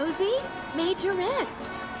 Look, Rosie, majorettes.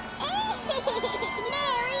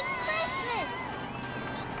 Merry Christmas!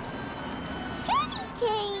 Candy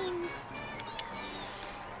canes!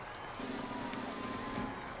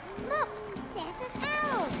 Look, Santa's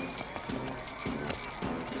elves!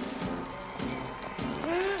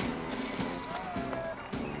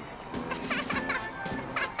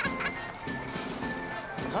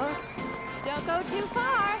 Huh? Don't go too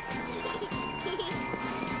far.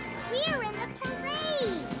 We're in the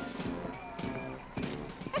parade!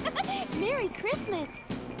 Merry Christmas.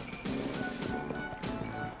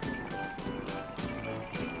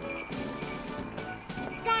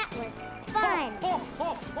 That was fun!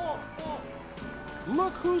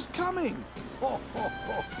 Look who's coming!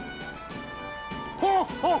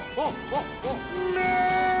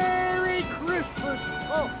 Merry Christmas!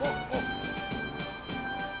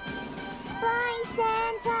 Bye,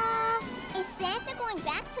 Santa! Is Santa going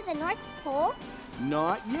back to the North Pole?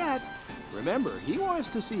 Not yet. Remember, he wants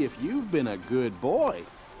to see if you've been a good boy.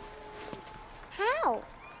 How?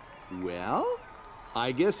 Well,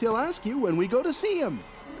 I guess he'll ask you when we go to see him.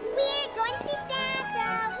 We're going to see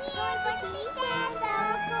Santa! We're going to see Santa!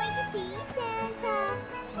 Going to see Santa!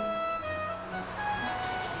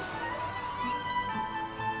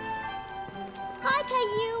 Hi,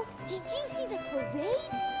 Caillou! Did you see the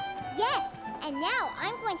parade? Yes, and now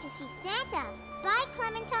I'm going to see Santa. Bye,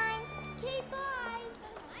 Clementine. Okay, bye.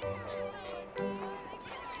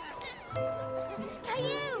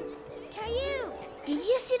 Caillou! Caillou! Did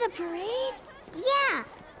you see the parade? Yeah,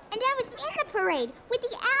 and I was in the parade with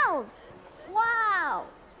the elves. Wow!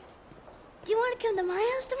 Do you want to come to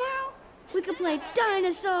my house tomorrow? We could play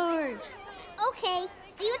dinosaurs. Okay,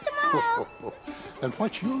 see you tomorrow. And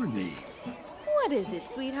what's your name? What is it,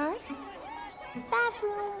 sweetheart?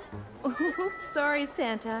 Bathroom. Oops, sorry,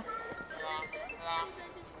 Santa.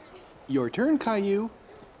 Your turn, Caillou.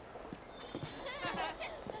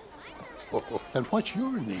 And what's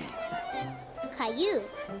your name? Caillou.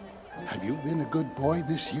 Have you been a good boy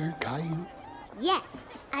this year, Caillou? Yes,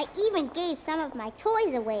 I even gave some of my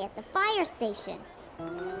toys away at the fire station.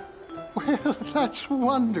 Well, that's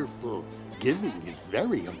wonderful. Giving is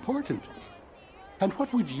very important. And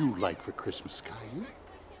what would you like for Christmas, Caillou?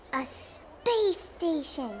 A space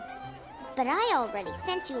station. But I already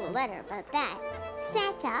sent you a letter about that.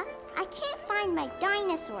 Santa, I can't find my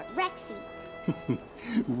dinosaur, Rexy.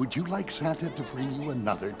 Would you like Santa to bring you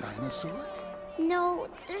another dinosaur? No,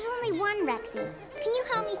 there's only one Rexy. Can you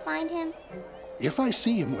help me find him? If I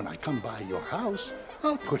see him when I come by your house,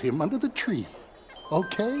 I'll put him under the tree.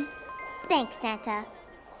 Okay? Thanks, Santa.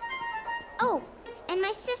 Oh, and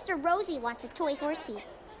my sister Rosie wants a toy horsey.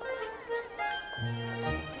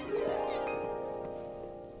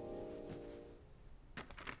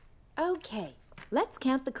 Okay, let's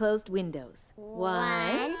count the closed windows.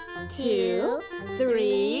 1, 2,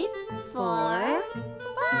 3, 4,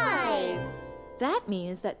 5. That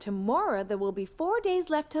means that tomorrow there will be 4 days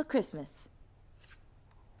left till Christmas.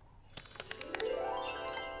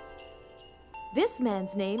 This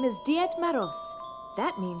man's name is Diet Maros.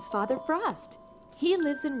 That means Father Frost. He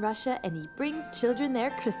lives in Russia and he brings children their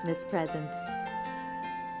Christmas presents.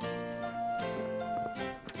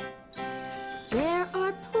 There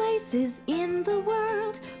are places in the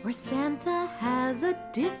world where Santa has a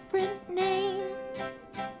different name,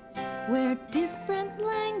 where different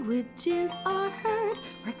languages are heard,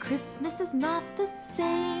 where Christmas is not the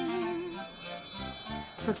same.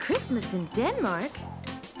 For Christmas in Denmark,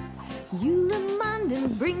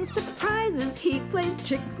 Julemanden brings surprises. He plays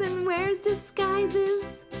tricks and wears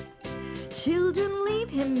disguises. Children leave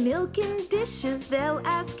him milk in dishes. They'll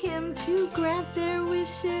ask him to grant their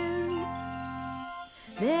wishes.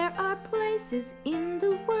 There are places in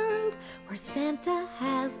the world where Santa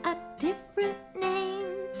has a different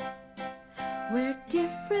name, where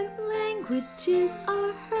different languages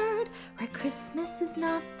are heard, where Christmas is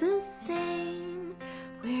not the same,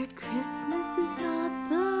 where Christmas is not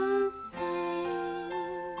the same.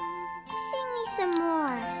 Sing me some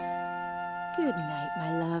more. Good night,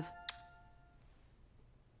 my love.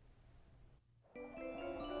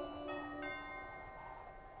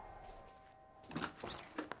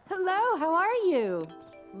 Hello, how are you?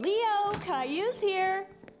 Leo, Caillou's here.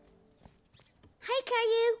 Hi,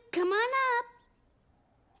 Caillou. Come on up.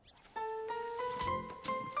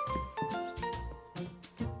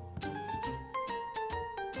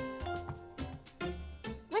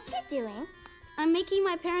 What you doing? I'm making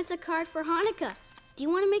my parents a card for Hanukkah. Do you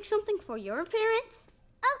want to make something for your parents?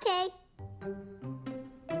 Okay.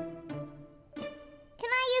 Can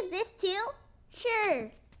I use this too?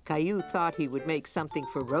 Sure. Caillou thought he would make something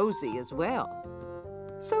for Rosie as well.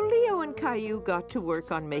 So Leo and Caillou got to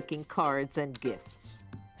work on making cards and gifts.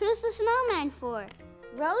 Who's the snowman for?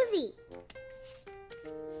 Rosie.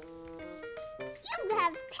 You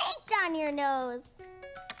have paint on your nose.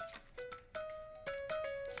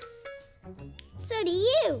 So do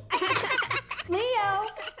you. Leo!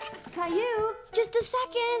 Caillou! Just a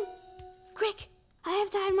second. Quick, I have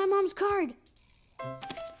to hide my mom's card.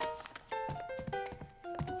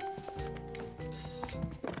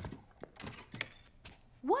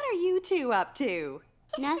 What are you two up to?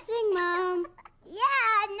 Nothing, Mom.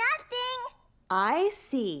 Yeah, nothing. I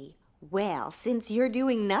see. Well, since you're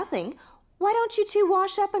doing nothing, why don't you two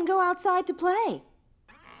wash up and go outside to play?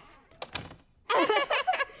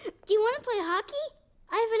 Do you want to play hockey?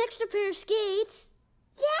 I have an extra pair of skates.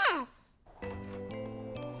 Yes.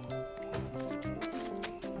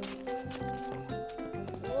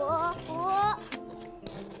 Whoa, whoa.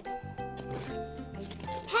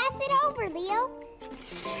 Pass it over, Leo.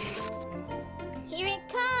 Here it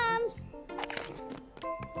comes.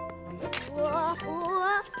 Whoa,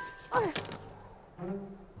 whoa. Ugh.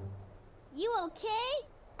 You okay?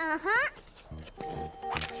 Uh-huh.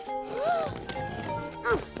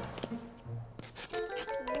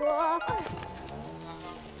 Whoa.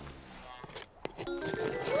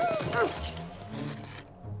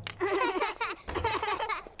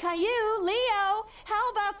 Caillou, Leo, how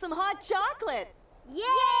about some hot chocolate? Yeah!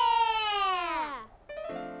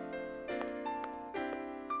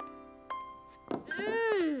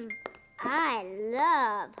 I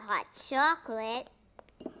love hot chocolate.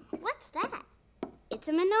 What's that? It's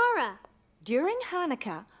a menorah. During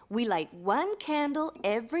Hanukkah, we light one candle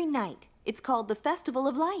every night. It's called the Festival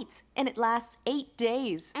of Lights, and it lasts 8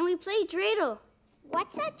 days. And we play dreidel.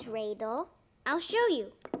 What's a dreidel? I'll show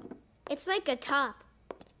you. It's like a top.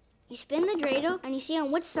 You spin the dreidel and you see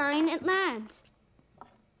on which sign it lands.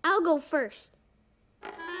 I'll go first.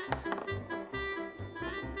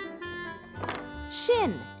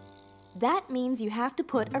 Shin. That means you have to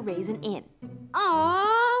put a raisin in.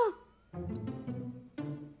 Aww!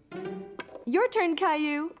 Your turn,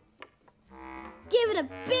 Caillou. Give it a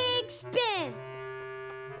big spin.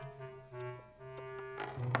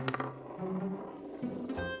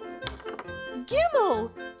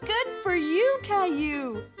 Gimel! Good for you,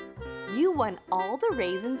 Caillou. You won all the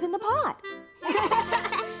raisins in the pot.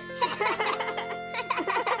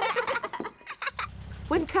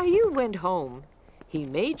 When Caillou went home, he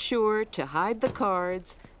made sure to hide the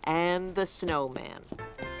cards and the snowman.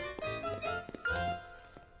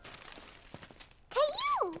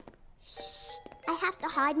 Caillou! Shh! I have to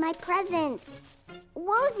hide my presents.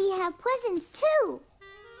 Rosie have presents too.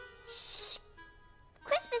 Shh!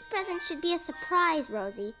 Christmas presents should be a surprise,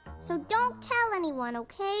 Rosie. So don't tell anyone,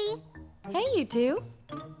 okay? Hey, you two.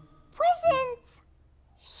 Presents!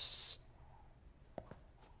 Shh!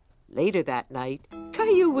 Later that night,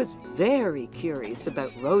 Caillou was very curious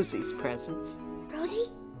about Rosie's presents.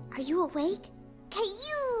 Rosie, are you awake?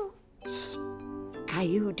 Caillou! Shh!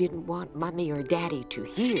 Caillou didn't want Mommy or Daddy to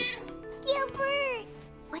hear. Gilbert!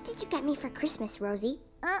 What did you get me for Christmas, Rosie?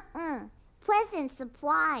 Present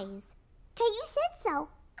surprise. Caillou said so.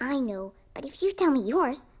 I know, but if you tell me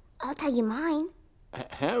yours, I'll tell you mine.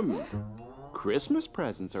 Ahem. Christmas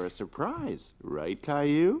presents are a surprise, right,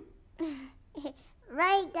 Caillou?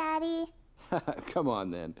 Right, Daddy. Come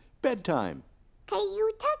on, then. Bedtime.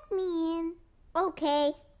 Caillou, tuck me in.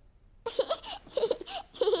 Okay.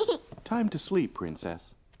 Time to sleep,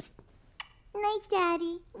 Princess. Night,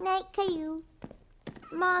 Daddy. Night, Caillou.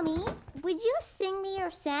 Mommy, would you sing me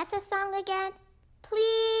your Santa song again?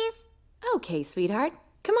 Please? Okay, sweetheart.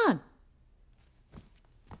 Come on.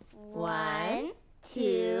 1,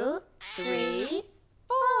 2, 3,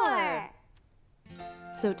 4.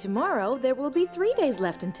 So tomorrow, there will be 3 days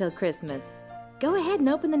left until Christmas. Go ahead and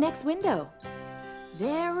open the next window.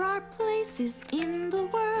 There are places in the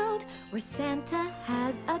world where Santa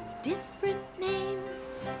has a different name,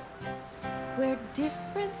 where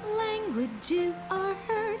different languages are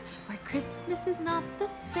heard, where Christmas is not the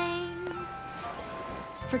same.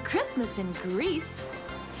 For Christmas in Greece,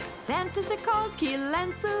 Santas are called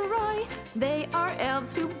Kilentzeroi. They are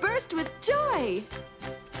elves who burst with joy.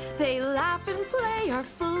 They laugh and play, are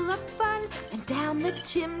full of fun, and down the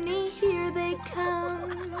chimney here they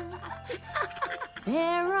come.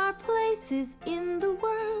 There are places in the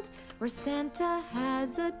world where Santa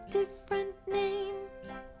has a different name,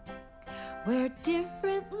 where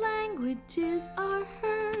different languages are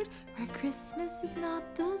heard, where Christmas is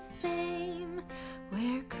not the same,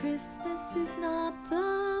 where Christmas is not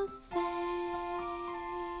the same.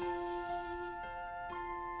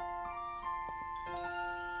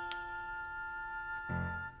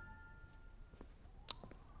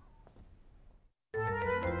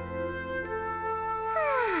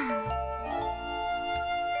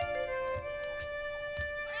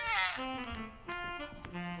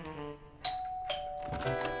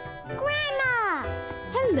 Grandma!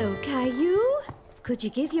 Hello, Caillou. Could you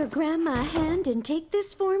give your grandma a hand and take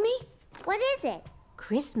this for me? What is it?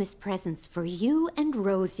 Christmas presents for you and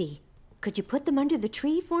Rosie. Could you put them under the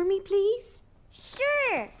tree for me, please?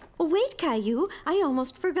 Sure. Oh, wait, Caillou. I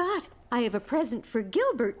almost forgot. I have a present for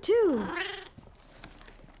Gilbert, too.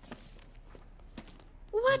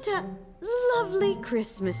 What a lovely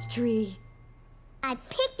Christmas tree. I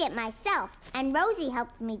picked it myself, and Rosie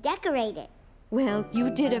helped me decorate it. Well, you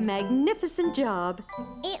did a magnificent job.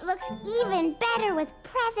 It looks even better with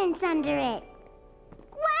presents under it.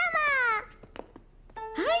 Grandma!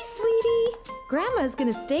 Hi, sweetie. Grandma's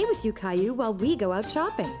gonna stay with you, Caillou, while we go out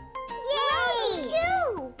shopping. Yay! Rosie,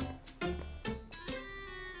 too!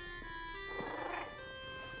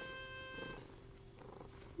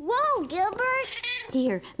 Whoa, Gilbert!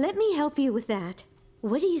 Here, let me help you with that.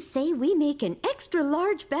 What do you say we make an extra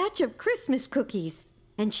large batch of Christmas cookies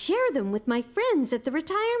and share them with my friends at the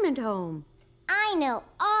retirement home? I know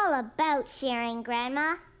all about sharing,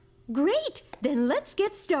 Grandma. Great! Then let's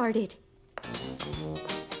get started.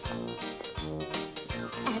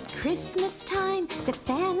 At Christmas time, the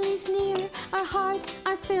family's near. Our hearts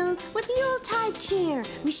are filled with Yuletide cheer.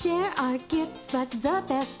 We share our gifts, but the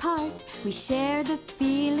best part, we share the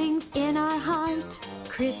feelings in our heart.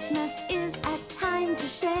 Christmas is a time to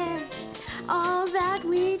share all that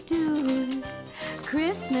we do.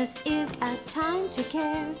 Christmas is a time to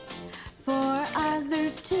care for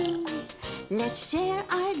others too. Let's share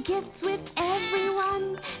our gifts with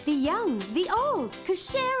everyone, the young, the old,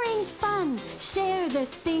 'cause sharing's fun. Share the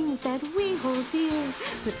things that we hold dear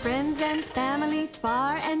with friends and family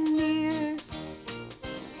far and near.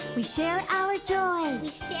 We share our joy. We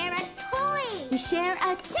share a toy. We share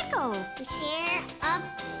a tickle. We share a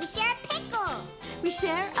pickle. We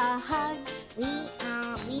share a hug. We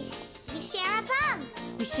share a bug.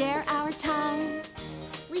 We share our time.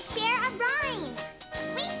 We share a rhyme.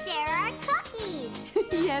 We share our cookies.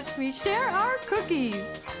 Yes, we share our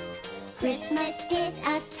cookies. Christmas is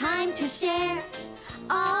a time to share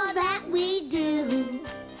all that we do.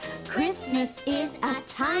 Christmas is a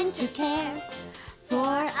time to care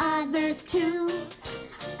for others too.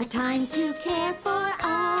 A time to care for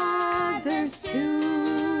others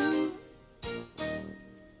too.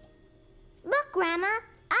 Look, Grandma,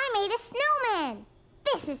 I made a snowman.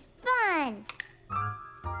 This is fun.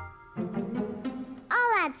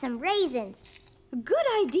 I'll add some raisins. Good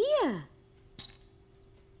idea.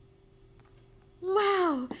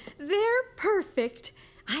 Wow, they're perfect.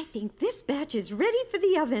 I think this batch is ready for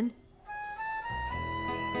the oven.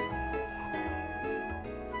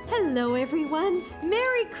 Hello, everyone.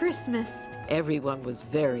 Merry Christmas. Everyone was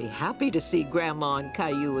very happy to see Grandma and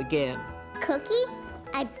Caillou again. Cookie?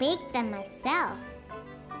 I baked them myself.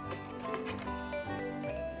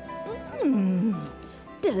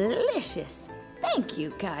 Delicious. Thank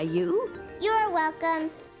you, Caillou. You're welcome.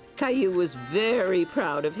 Caillou was very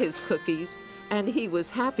proud of his cookies, and he was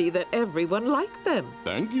happy that everyone liked them.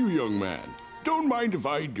 Thank you, young man. Don't mind if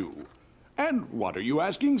I do. And what are you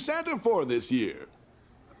asking Santa for this year?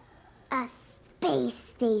 A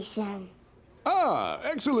space station. Ah,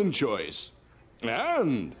 excellent choice.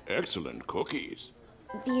 And excellent cookies.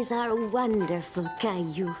 These are wonderful,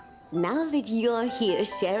 Caillou. Now that you're here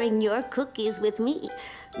sharing your cookies with me,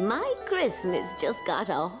 my Christmas just got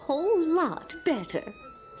a whole lot better.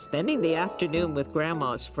 Spending the afternoon with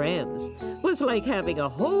Grandma's friends was like having a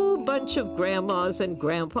whole bunch of grandmas and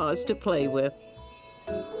grandpas to play with.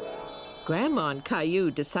 Grandma and Caillou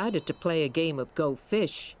decided to play a game of Go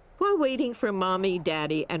Fish while waiting for Mommy,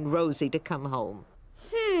 Daddy, and Rosie to come home.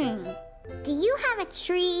 Do you have a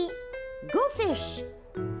tree? Go fish.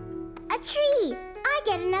 A tree! I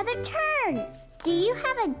get another turn. Do you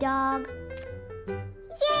have a dog?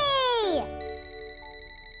 Yay!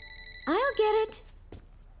 I'll get it.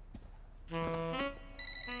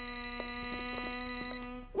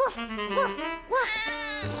 Woof, woof, woof.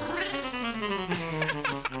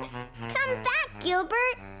 Come back,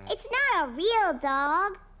 Gilbert. It's not a real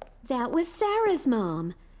dog. That was Sarah's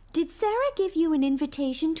mom. Did Sarah give you an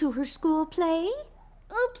invitation to her school play?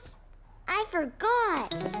 Oops, I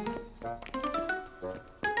forgot.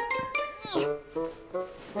 Here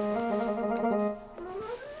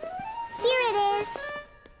it is.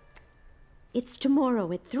 It's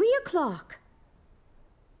tomorrow at 3 o'clock.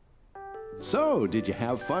 So, did you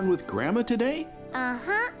have fun with Grandma today?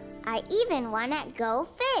 Uh-huh. I even won at Go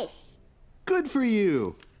Fish. Good for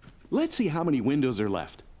you. Let's see how many windows are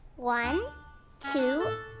left. 1,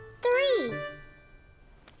 2, 3.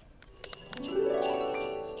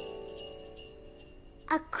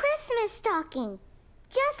 A Christmas stocking,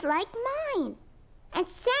 just like mine. And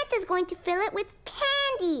Santa's going to fill it with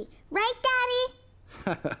candy. Right,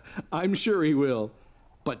 Daddy? I'm sure he will.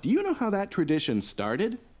 But do you know how that tradition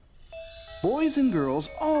started? Boys and girls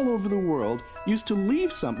all over the world used to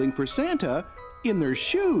leave something for Santa in their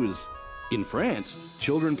shoes. In France,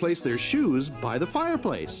 children place their shoes by the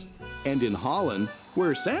fireplace. And in Holland,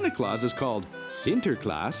 where Santa Claus is called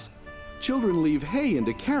Sinterklaas, children leave hay and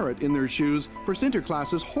a carrot in their shoes for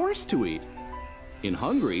Sinterklaas's horse to eat. In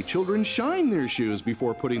Hungary, children shine their shoes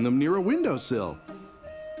before putting them near a windowsill.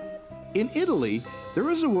 In Italy, there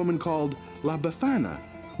is a woman called La Befana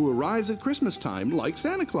who arrives at Christmas time like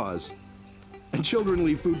Santa Claus. And children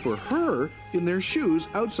leave food for her in their shoes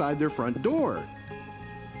outside their front door.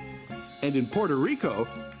 And in Puerto Rico,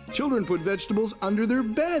 children put vegetables under their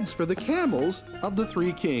beds for the camels of the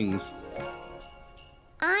three kings.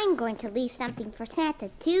 I'm going to leave something for Santa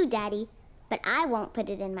too, Daddy. But I won't put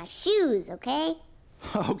it in my shoes, okay?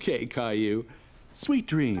 Okay, Caillou. Sweet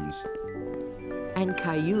dreams. And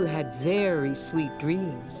Caillou had very sweet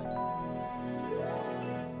dreams.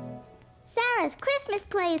 Sarah's Christmas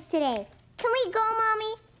play is today. Can we go,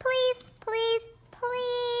 Mommy? Please, please,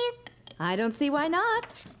 please? I don't see why not.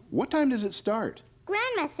 What time does it start?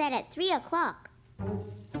 Grandma said at 3 o'clock.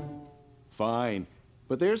 Fine.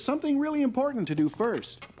 But there's something really important to do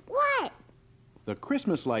first. What? The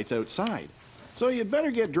Christmas lights outside. So you'd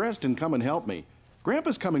better get dressed and come and help me.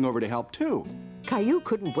 Grandpa's coming over to help too. Caillou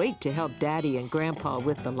couldn't wait to help Daddy and Grandpa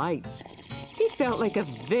with the lights. He felt like a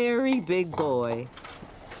very big boy.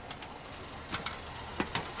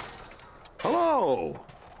 Hello!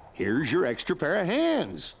 Here's your extra pair of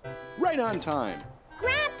hands. Right on time.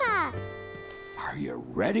 Grandpa! Are you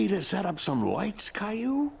ready to set up some lights,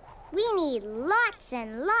 Caillou? We need lots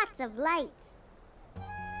and lots of lights.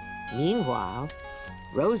 Meanwhile,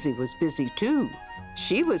 Rosie was busy too.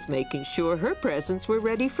 She was making sure her presents were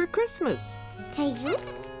ready for Christmas. Caillou,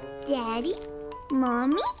 Daddy,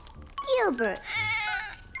 Mommy, Gilbert.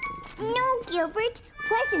 No, Gilbert,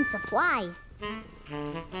 present supplies.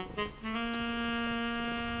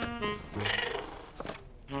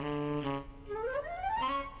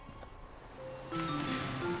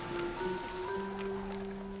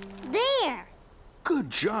 There. Good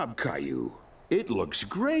job, Caillou. It looks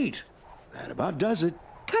great. That about does it.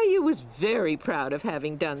 Caillou was very proud of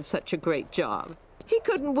having done such a great job. He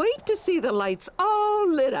couldn't wait to see the lights all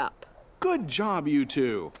lit up. Good job, you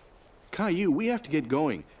two. Caillou, we have to get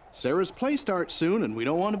going. Sarah's play starts soon, and we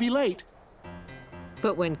don't want to be late.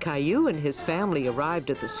 But when Caillou and his family arrived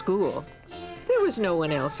at the school, there was no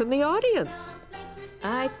one else in the audience.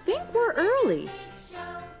 I think we're early.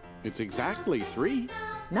 It's exactly 3.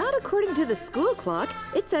 Not according to the school clock.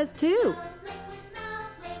 It says 2.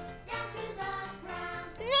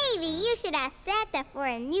 Maybe you should ask Santa for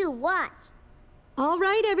a new watch. All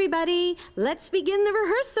right, everybody, let's begin the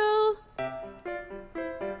rehearsal.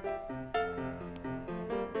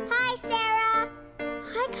 Hi, Sarah.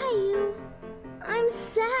 Hi, Caillou. I'm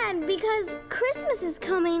sad because Christmas is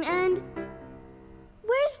coming and...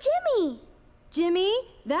 Where's Jimmy? Jimmy,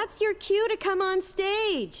 that's your cue to come on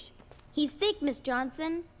stage. He's sick, Miss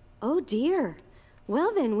Johnson. Oh, dear.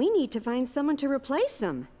 Well, then we need to find someone to replace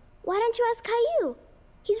him. Why don't you ask Caillou?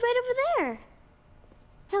 He's right over there.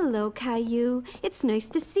 Hello, Caillou. It's nice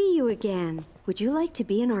to see you again. Would you like to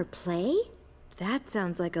be in our play? That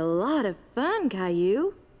sounds like a lot of fun,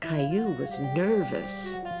 Caillou. Caillou was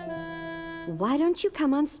nervous. Why don't you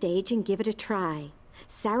come on stage and give it a try?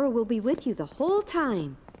 Sarah will be with you the whole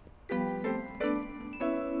time. Caillou!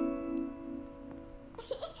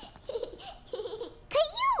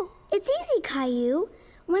 It's easy, Caillou.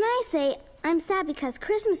 When I say, I'm sad because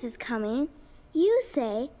Christmas is coming, you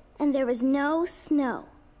say, and there was no snow.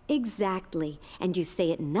 Exactly. And you say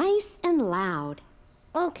it nice and loud.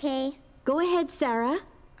 Okay. Go ahead, Sarah.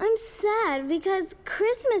 I'm sad because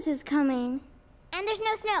Christmas is coming. And there's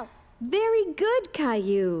no snow. Very good,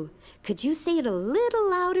 Caillou. Could you say it a little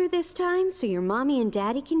louder this time so your mommy and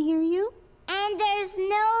daddy can hear you? And there's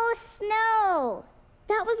no snow.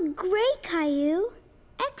 That was great, Caillou.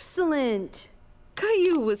 Excellent.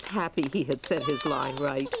 Caillou was happy he had said his line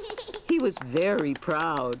right. He was very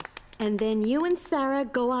proud. And then you and Sarah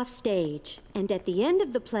go off stage. And at the end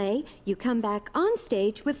of the play, you come back on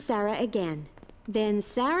stage with Sarah again. Then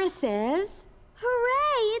Sarah says,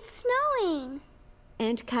 Hooray, it's snowing.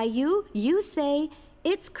 And Caillou, you say,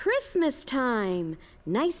 it's Christmas time.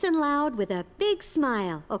 Nice and loud with a big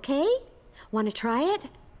smile, okay? Want to try it?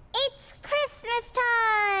 It's Christmas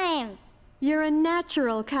time. You're a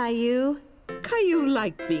natural, Caillou. Caillou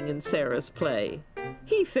liked being in Sarah's play.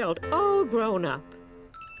 He felt all grown up.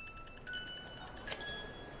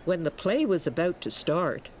 When the play was about to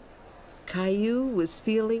start, Caillou was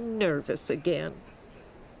feeling nervous again.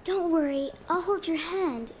 Don't worry, I'll hold your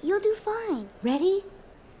hand. You'll do fine. Ready?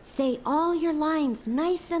 Say all your lines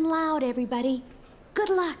nice and loud, everybody. Good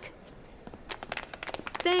luck.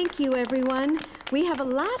 Thank you, everyone. We have a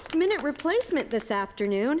last-minute replacement this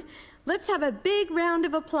afternoon. Let's have a big round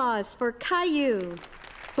of applause for Caillou.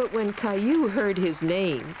 But when Caillou heard his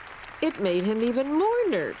name, it made him even more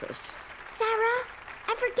nervous. Sarah,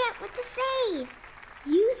 I forget what to say.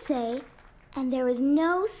 You say, and there was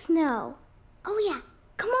no snow. Oh, yeah.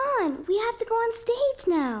 Come on. We have to go on stage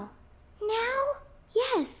now. Now?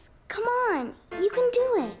 Yes. Come on. You can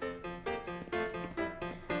do it.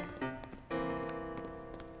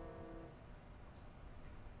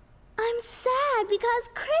 I'm sad because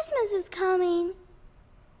Christmas is coming.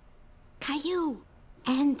 Caillou,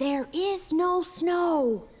 and there is no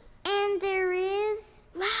snow. And there is...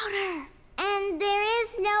 Louder. And there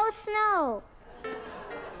is no snow.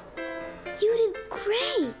 You did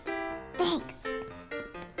great. Thanks.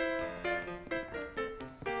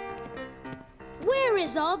 Where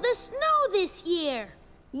is all the snow this year?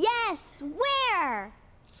 Yes, where?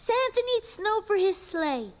 Santa needs snow for his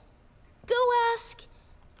sleigh. Go ask...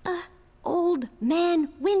 Old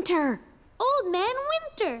Man Winter. Old Man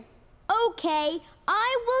Winter. Okay,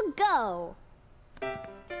 I will go.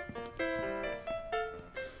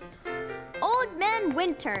 Old Man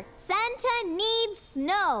Winter, Santa needs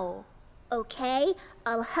snow. Okay,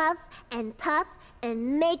 I'll huff and puff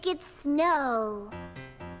and make it snow.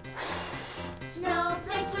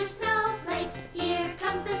 Snowflakes were snowflakes, here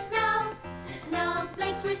comes the snow.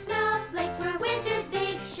 Snowflakes were snowflakes for winter's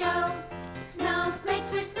big show. Snowflakes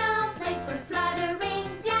were fluttering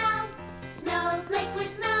down. Snowflakes were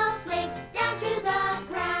snowflakes down to the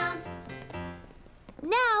ground.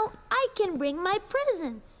 Now I can bring my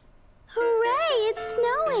presents. Hooray, it's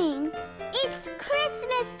snowing! It's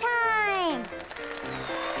Christmas time!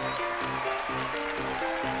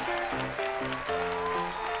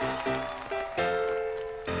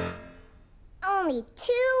 Only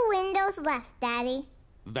 2 windows left, Daddy.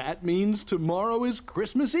 That means tomorrow is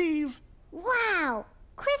Christmas Eve. Wow!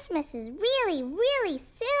 Christmas is really, really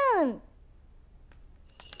soon!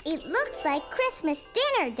 It looks like Christmas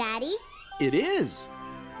dinner, Daddy. It is.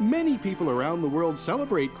 Many people around the world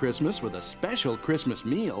celebrate Christmas with a special Christmas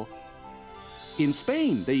meal. In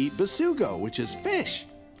Spain, they eat besugo, which is fish.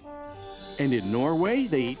 And in Norway,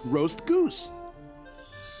 they eat roast goose.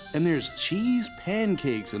 And there's cheese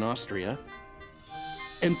pancakes in Austria.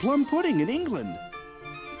 And plum pudding in England.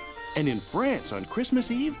 And in France, on Christmas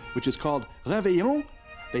Eve, which is called Réveillon,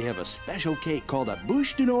 they have a special cake called a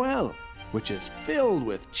bûche de Noël, which is filled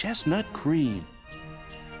with chestnut cream.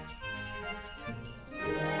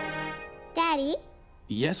 Daddy?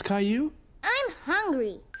 Yes, Caillou? I'm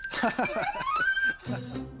hungry.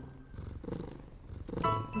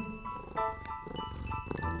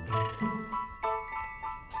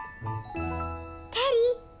 Teddy,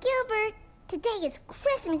 Gilbert, today is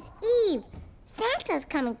Christmas Eve. Santa's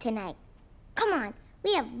coming tonight. Come on,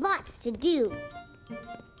 we have lots to do.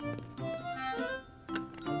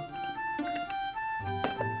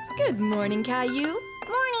 Good morning, Caillou.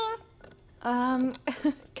 Morning.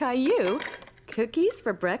 Caillou, cookies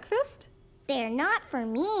for breakfast? They're not for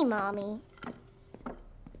me, Mommy.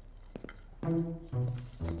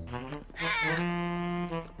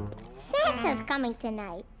 Santa's coming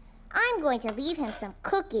tonight. I'm going to leave him some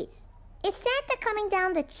cookies. Is Santa coming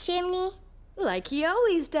down the chimney? Like he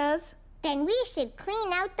always does. Then we should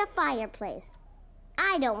clean out the fireplace.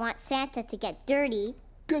 I don't want Santa to get dirty.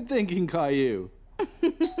 Good thinking, Caillou.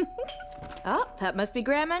 Oh, that must be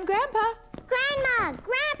Grandma and Grandpa. Grandma,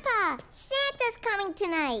 Grandpa, Santa's coming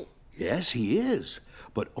tonight. Yes, he is,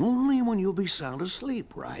 but only when you'll be sound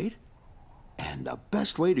asleep, right? And the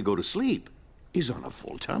best way to go to sleep is on a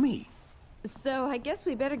full tummy. So I guess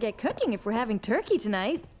we better get cooking if we're having turkey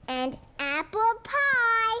tonight. And apple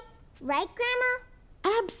pie. Right,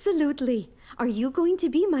 Grandma? Absolutely. Are you going to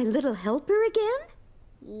be my little helper again?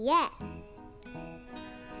 Yes.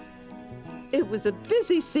 It was a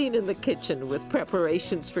busy scene in the kitchen with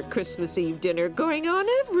preparations for Christmas Eve dinner going on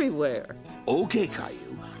everywhere. Okay,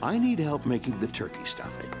 Caillou, I need help making the turkey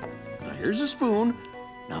stuffing. Now here's a spoon.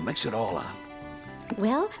 Now mix it all up.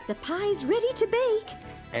 Well, the pie's ready to bake.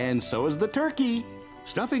 And so is the turkey.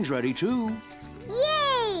 Stuffing's ready too.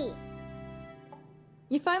 Yay!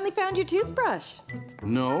 You finally found your toothbrush.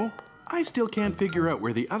 No, I still can't figure out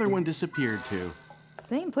where the other one disappeared to.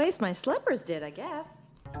 Same place my slippers did, I guess.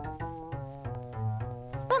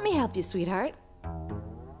 Let me help you, sweetheart.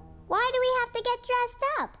 Why do we have to get dressed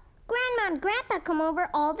up? Grandma and Grandpa come over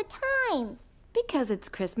all the time. Because it's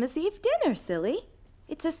Christmas Eve dinner, silly.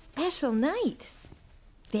 It's a special night.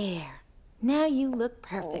 There. Now you look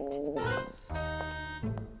perfect.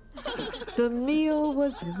 The meal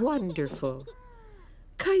was wonderful.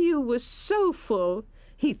 Caillou was so full,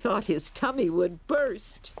 he thought his tummy would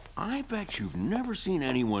burst. I bet you've never seen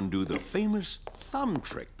anyone do the famous thumb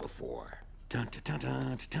trick before. Dun, dun,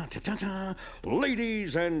 dun, dun, dun, dun, dun.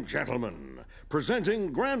 Ladies and gentlemen,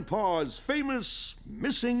 presenting Grandpa's famous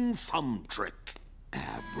missing thumb trick.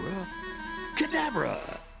 Abracadabra.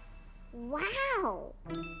 Wow.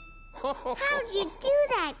 How'd you do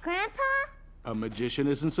that, Grandpa? A magician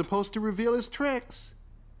isn't supposed to reveal his tricks.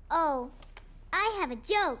 Oh, I have a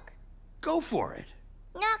joke. Go for it.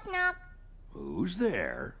 Knock, knock. Who's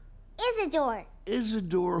there? Isidore.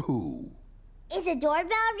 Isidore who? Is a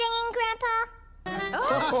doorbell ringing, Grandpa?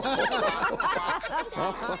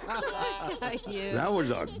 That was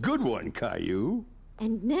a good one, Caillou.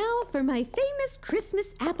 And now for my famous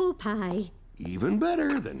Christmas apple pie. Even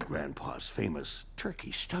better than Grandpa's famous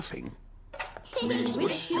turkey stuffing. We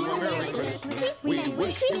wish you a Merry Christmas. We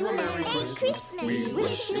wish you a Merry Christmas. We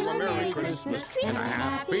wish you a Merry Christmas and a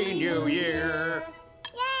Happy New Year.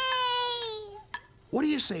 Yay! What do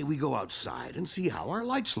you say we go outside and see how our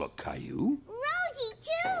lights look, Caillou? Rosie,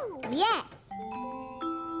 too! Yes.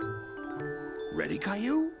 Ready,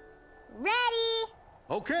 Caillou? Ready.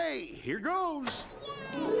 Okay, here goes.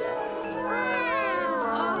 Wow!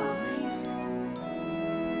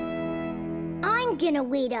 gonna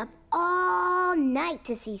wait up all night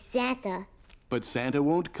to see Santa. But Santa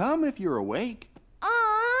won't come if you're awake.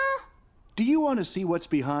 Aww! Do you want to see what's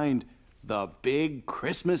behind the big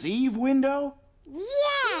Christmas Eve window?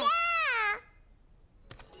 Yeah!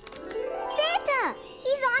 Santa!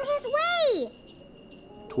 He's on his way!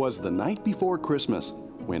 'Twas the night before Christmas,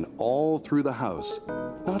 when all through the house,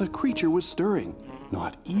 not a creature was stirring,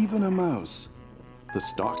 not even a mouse. The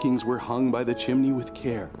stockings were hung by the chimney with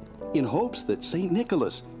care, in hopes that St.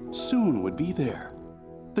 Nicholas soon would be there.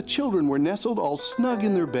 The children were nestled all snug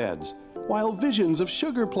in their beds, while visions of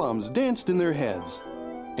sugar plums danced in their heads.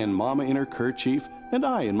 And Mama in her kerchief and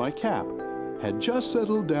I in my cap had just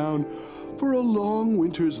settled down for a long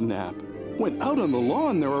winter's nap, when out on the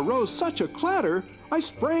lawn there arose such a clatter, I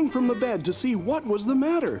sprang from the bed to see what was the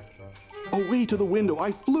matter. Away to the window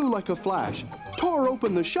I flew like a flash, tore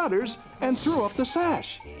open the shutters, and threw up the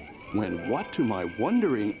sash. When what to my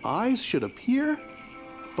wondering eyes should appear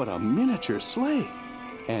but a miniature sleigh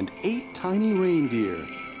and 8 tiny reindeer.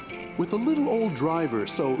 With a little old driver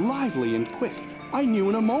so lively and quick, I knew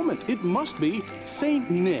in a moment it must be Saint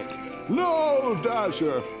Nick. Now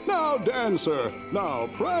Dasher, now Dancer, now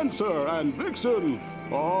Prancer and Vixen,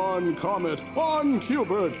 on Comet, on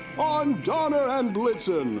Cupid, on Donner and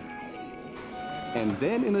Blitzen. And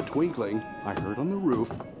then in a twinkling, I heard on the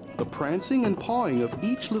roof the prancing and pawing of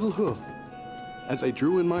each little hoof. As I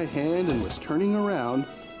drew in my hand and was turning around,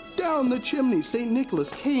 down the chimney St.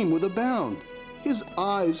 Nicholas came with a bound. His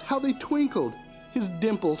eyes, how they twinkled, his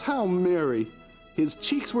dimples, how merry. His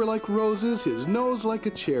cheeks were like roses, his nose like a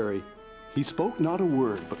cherry. He spoke not a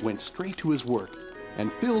word, but went straight to his work,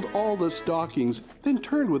 and filled all the stockings, then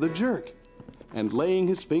turned with a jerk. And laying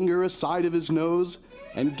his finger aside of his nose,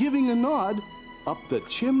 and giving a nod, up the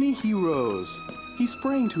chimney he rose. He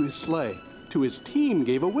sprang to his sleigh, to his team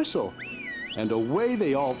gave a whistle, and away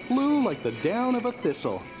they all flew like the down of a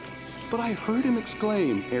thistle. But I heard him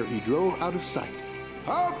exclaim, ere he drove out of sight,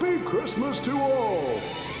 "Happy Christmas to all,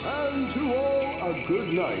 and to all a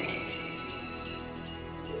good night."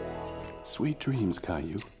 Sweet dreams,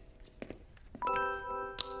 Caillou.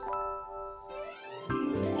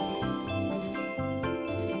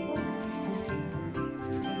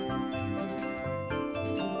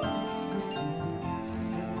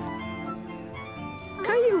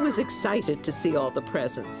 Caillou was excited to see all the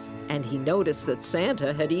presents, and he noticed that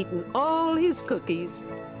Santa had eaten all his cookies.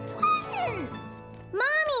 Presents!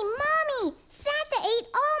 Mommy! Santa ate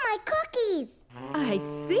all my cookies! I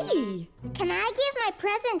see. Can I give my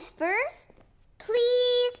presents first?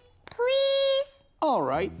 Please? All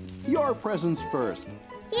right, your presents first.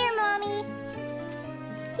 Here, Mommy.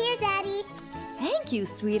 Here, Daddy. Thank you,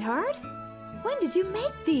 sweetheart. When did you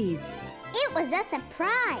make these? It was a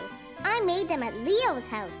surprise. I made them at Leo's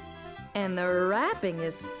house. And the wrapping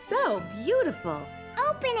is so beautiful.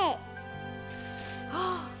 Open it.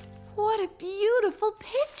 What a beautiful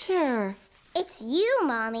picture. It's you,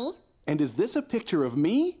 Mommy. And is this a picture of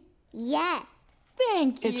me? Yes.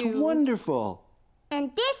 Thank you. It's wonderful.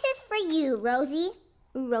 And this is for you, Rosie.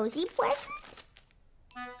 Rosie present?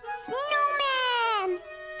 Snowman!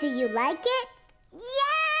 Do you like it?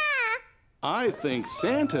 Yeah! I think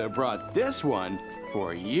Santa brought this one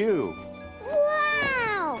for you.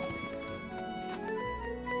 Wow!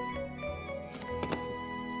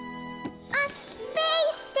 A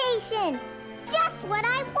space station! Just what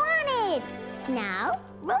I wanted! Now,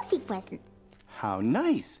 Rosie presents. How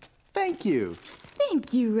nice. Thank you.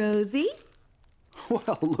 Thank you, Rosie.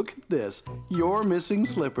 Well, look at this. You're missing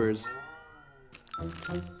slippers.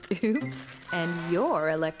 Oops. And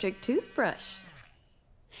your electric toothbrush.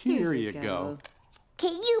 Here you go.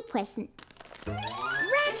 Caillou present.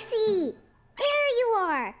 Rexy! There you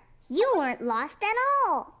are! You weren't lost at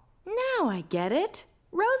all. Now I get it.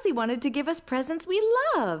 Rosie wanted to give us presents we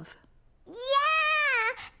love.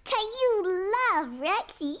 Yeah! Caillou love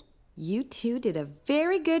Rexy. You two did a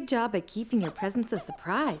very good job at keeping your presents a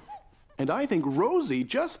surprise. And I think Rosie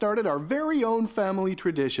just started our very own family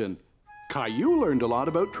tradition. Caillou learned a lot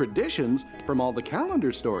about traditions from all the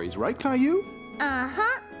calendar stories, right, Caillou?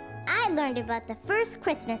 Uh-huh. I learned about the first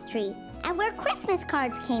Christmas tree and where Christmas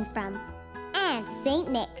cards came from. And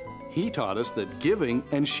Saint Nick. He taught us that giving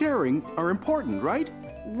and sharing are important, right?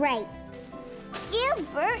 Right.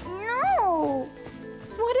 Gilbert, no!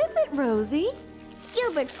 What is it, Rosie?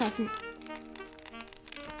 Gilbert present.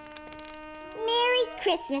 Merry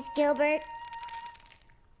Christmas, Gilbert.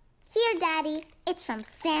 Here, Daddy. It's from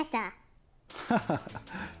Santa.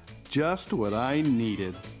 Just what I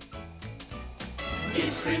needed.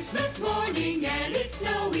 It's Christmas morning and it's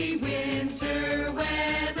snowy winter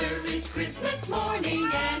weather. It's Christmas morning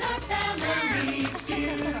and our family's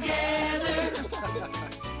together.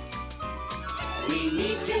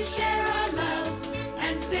 to share our love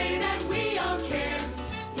and say that we all care.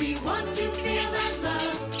 We want to feel that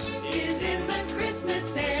love is in the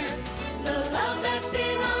Christmas air. The love that's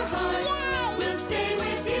in our hearts will stay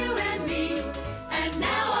with you and me. And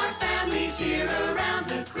now our family's here around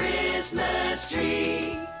the Christmas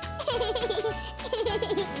tree.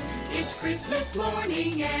 It's Christmas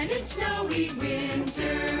morning and it's snowy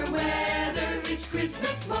winter weather. It's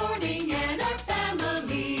Christmas morning and our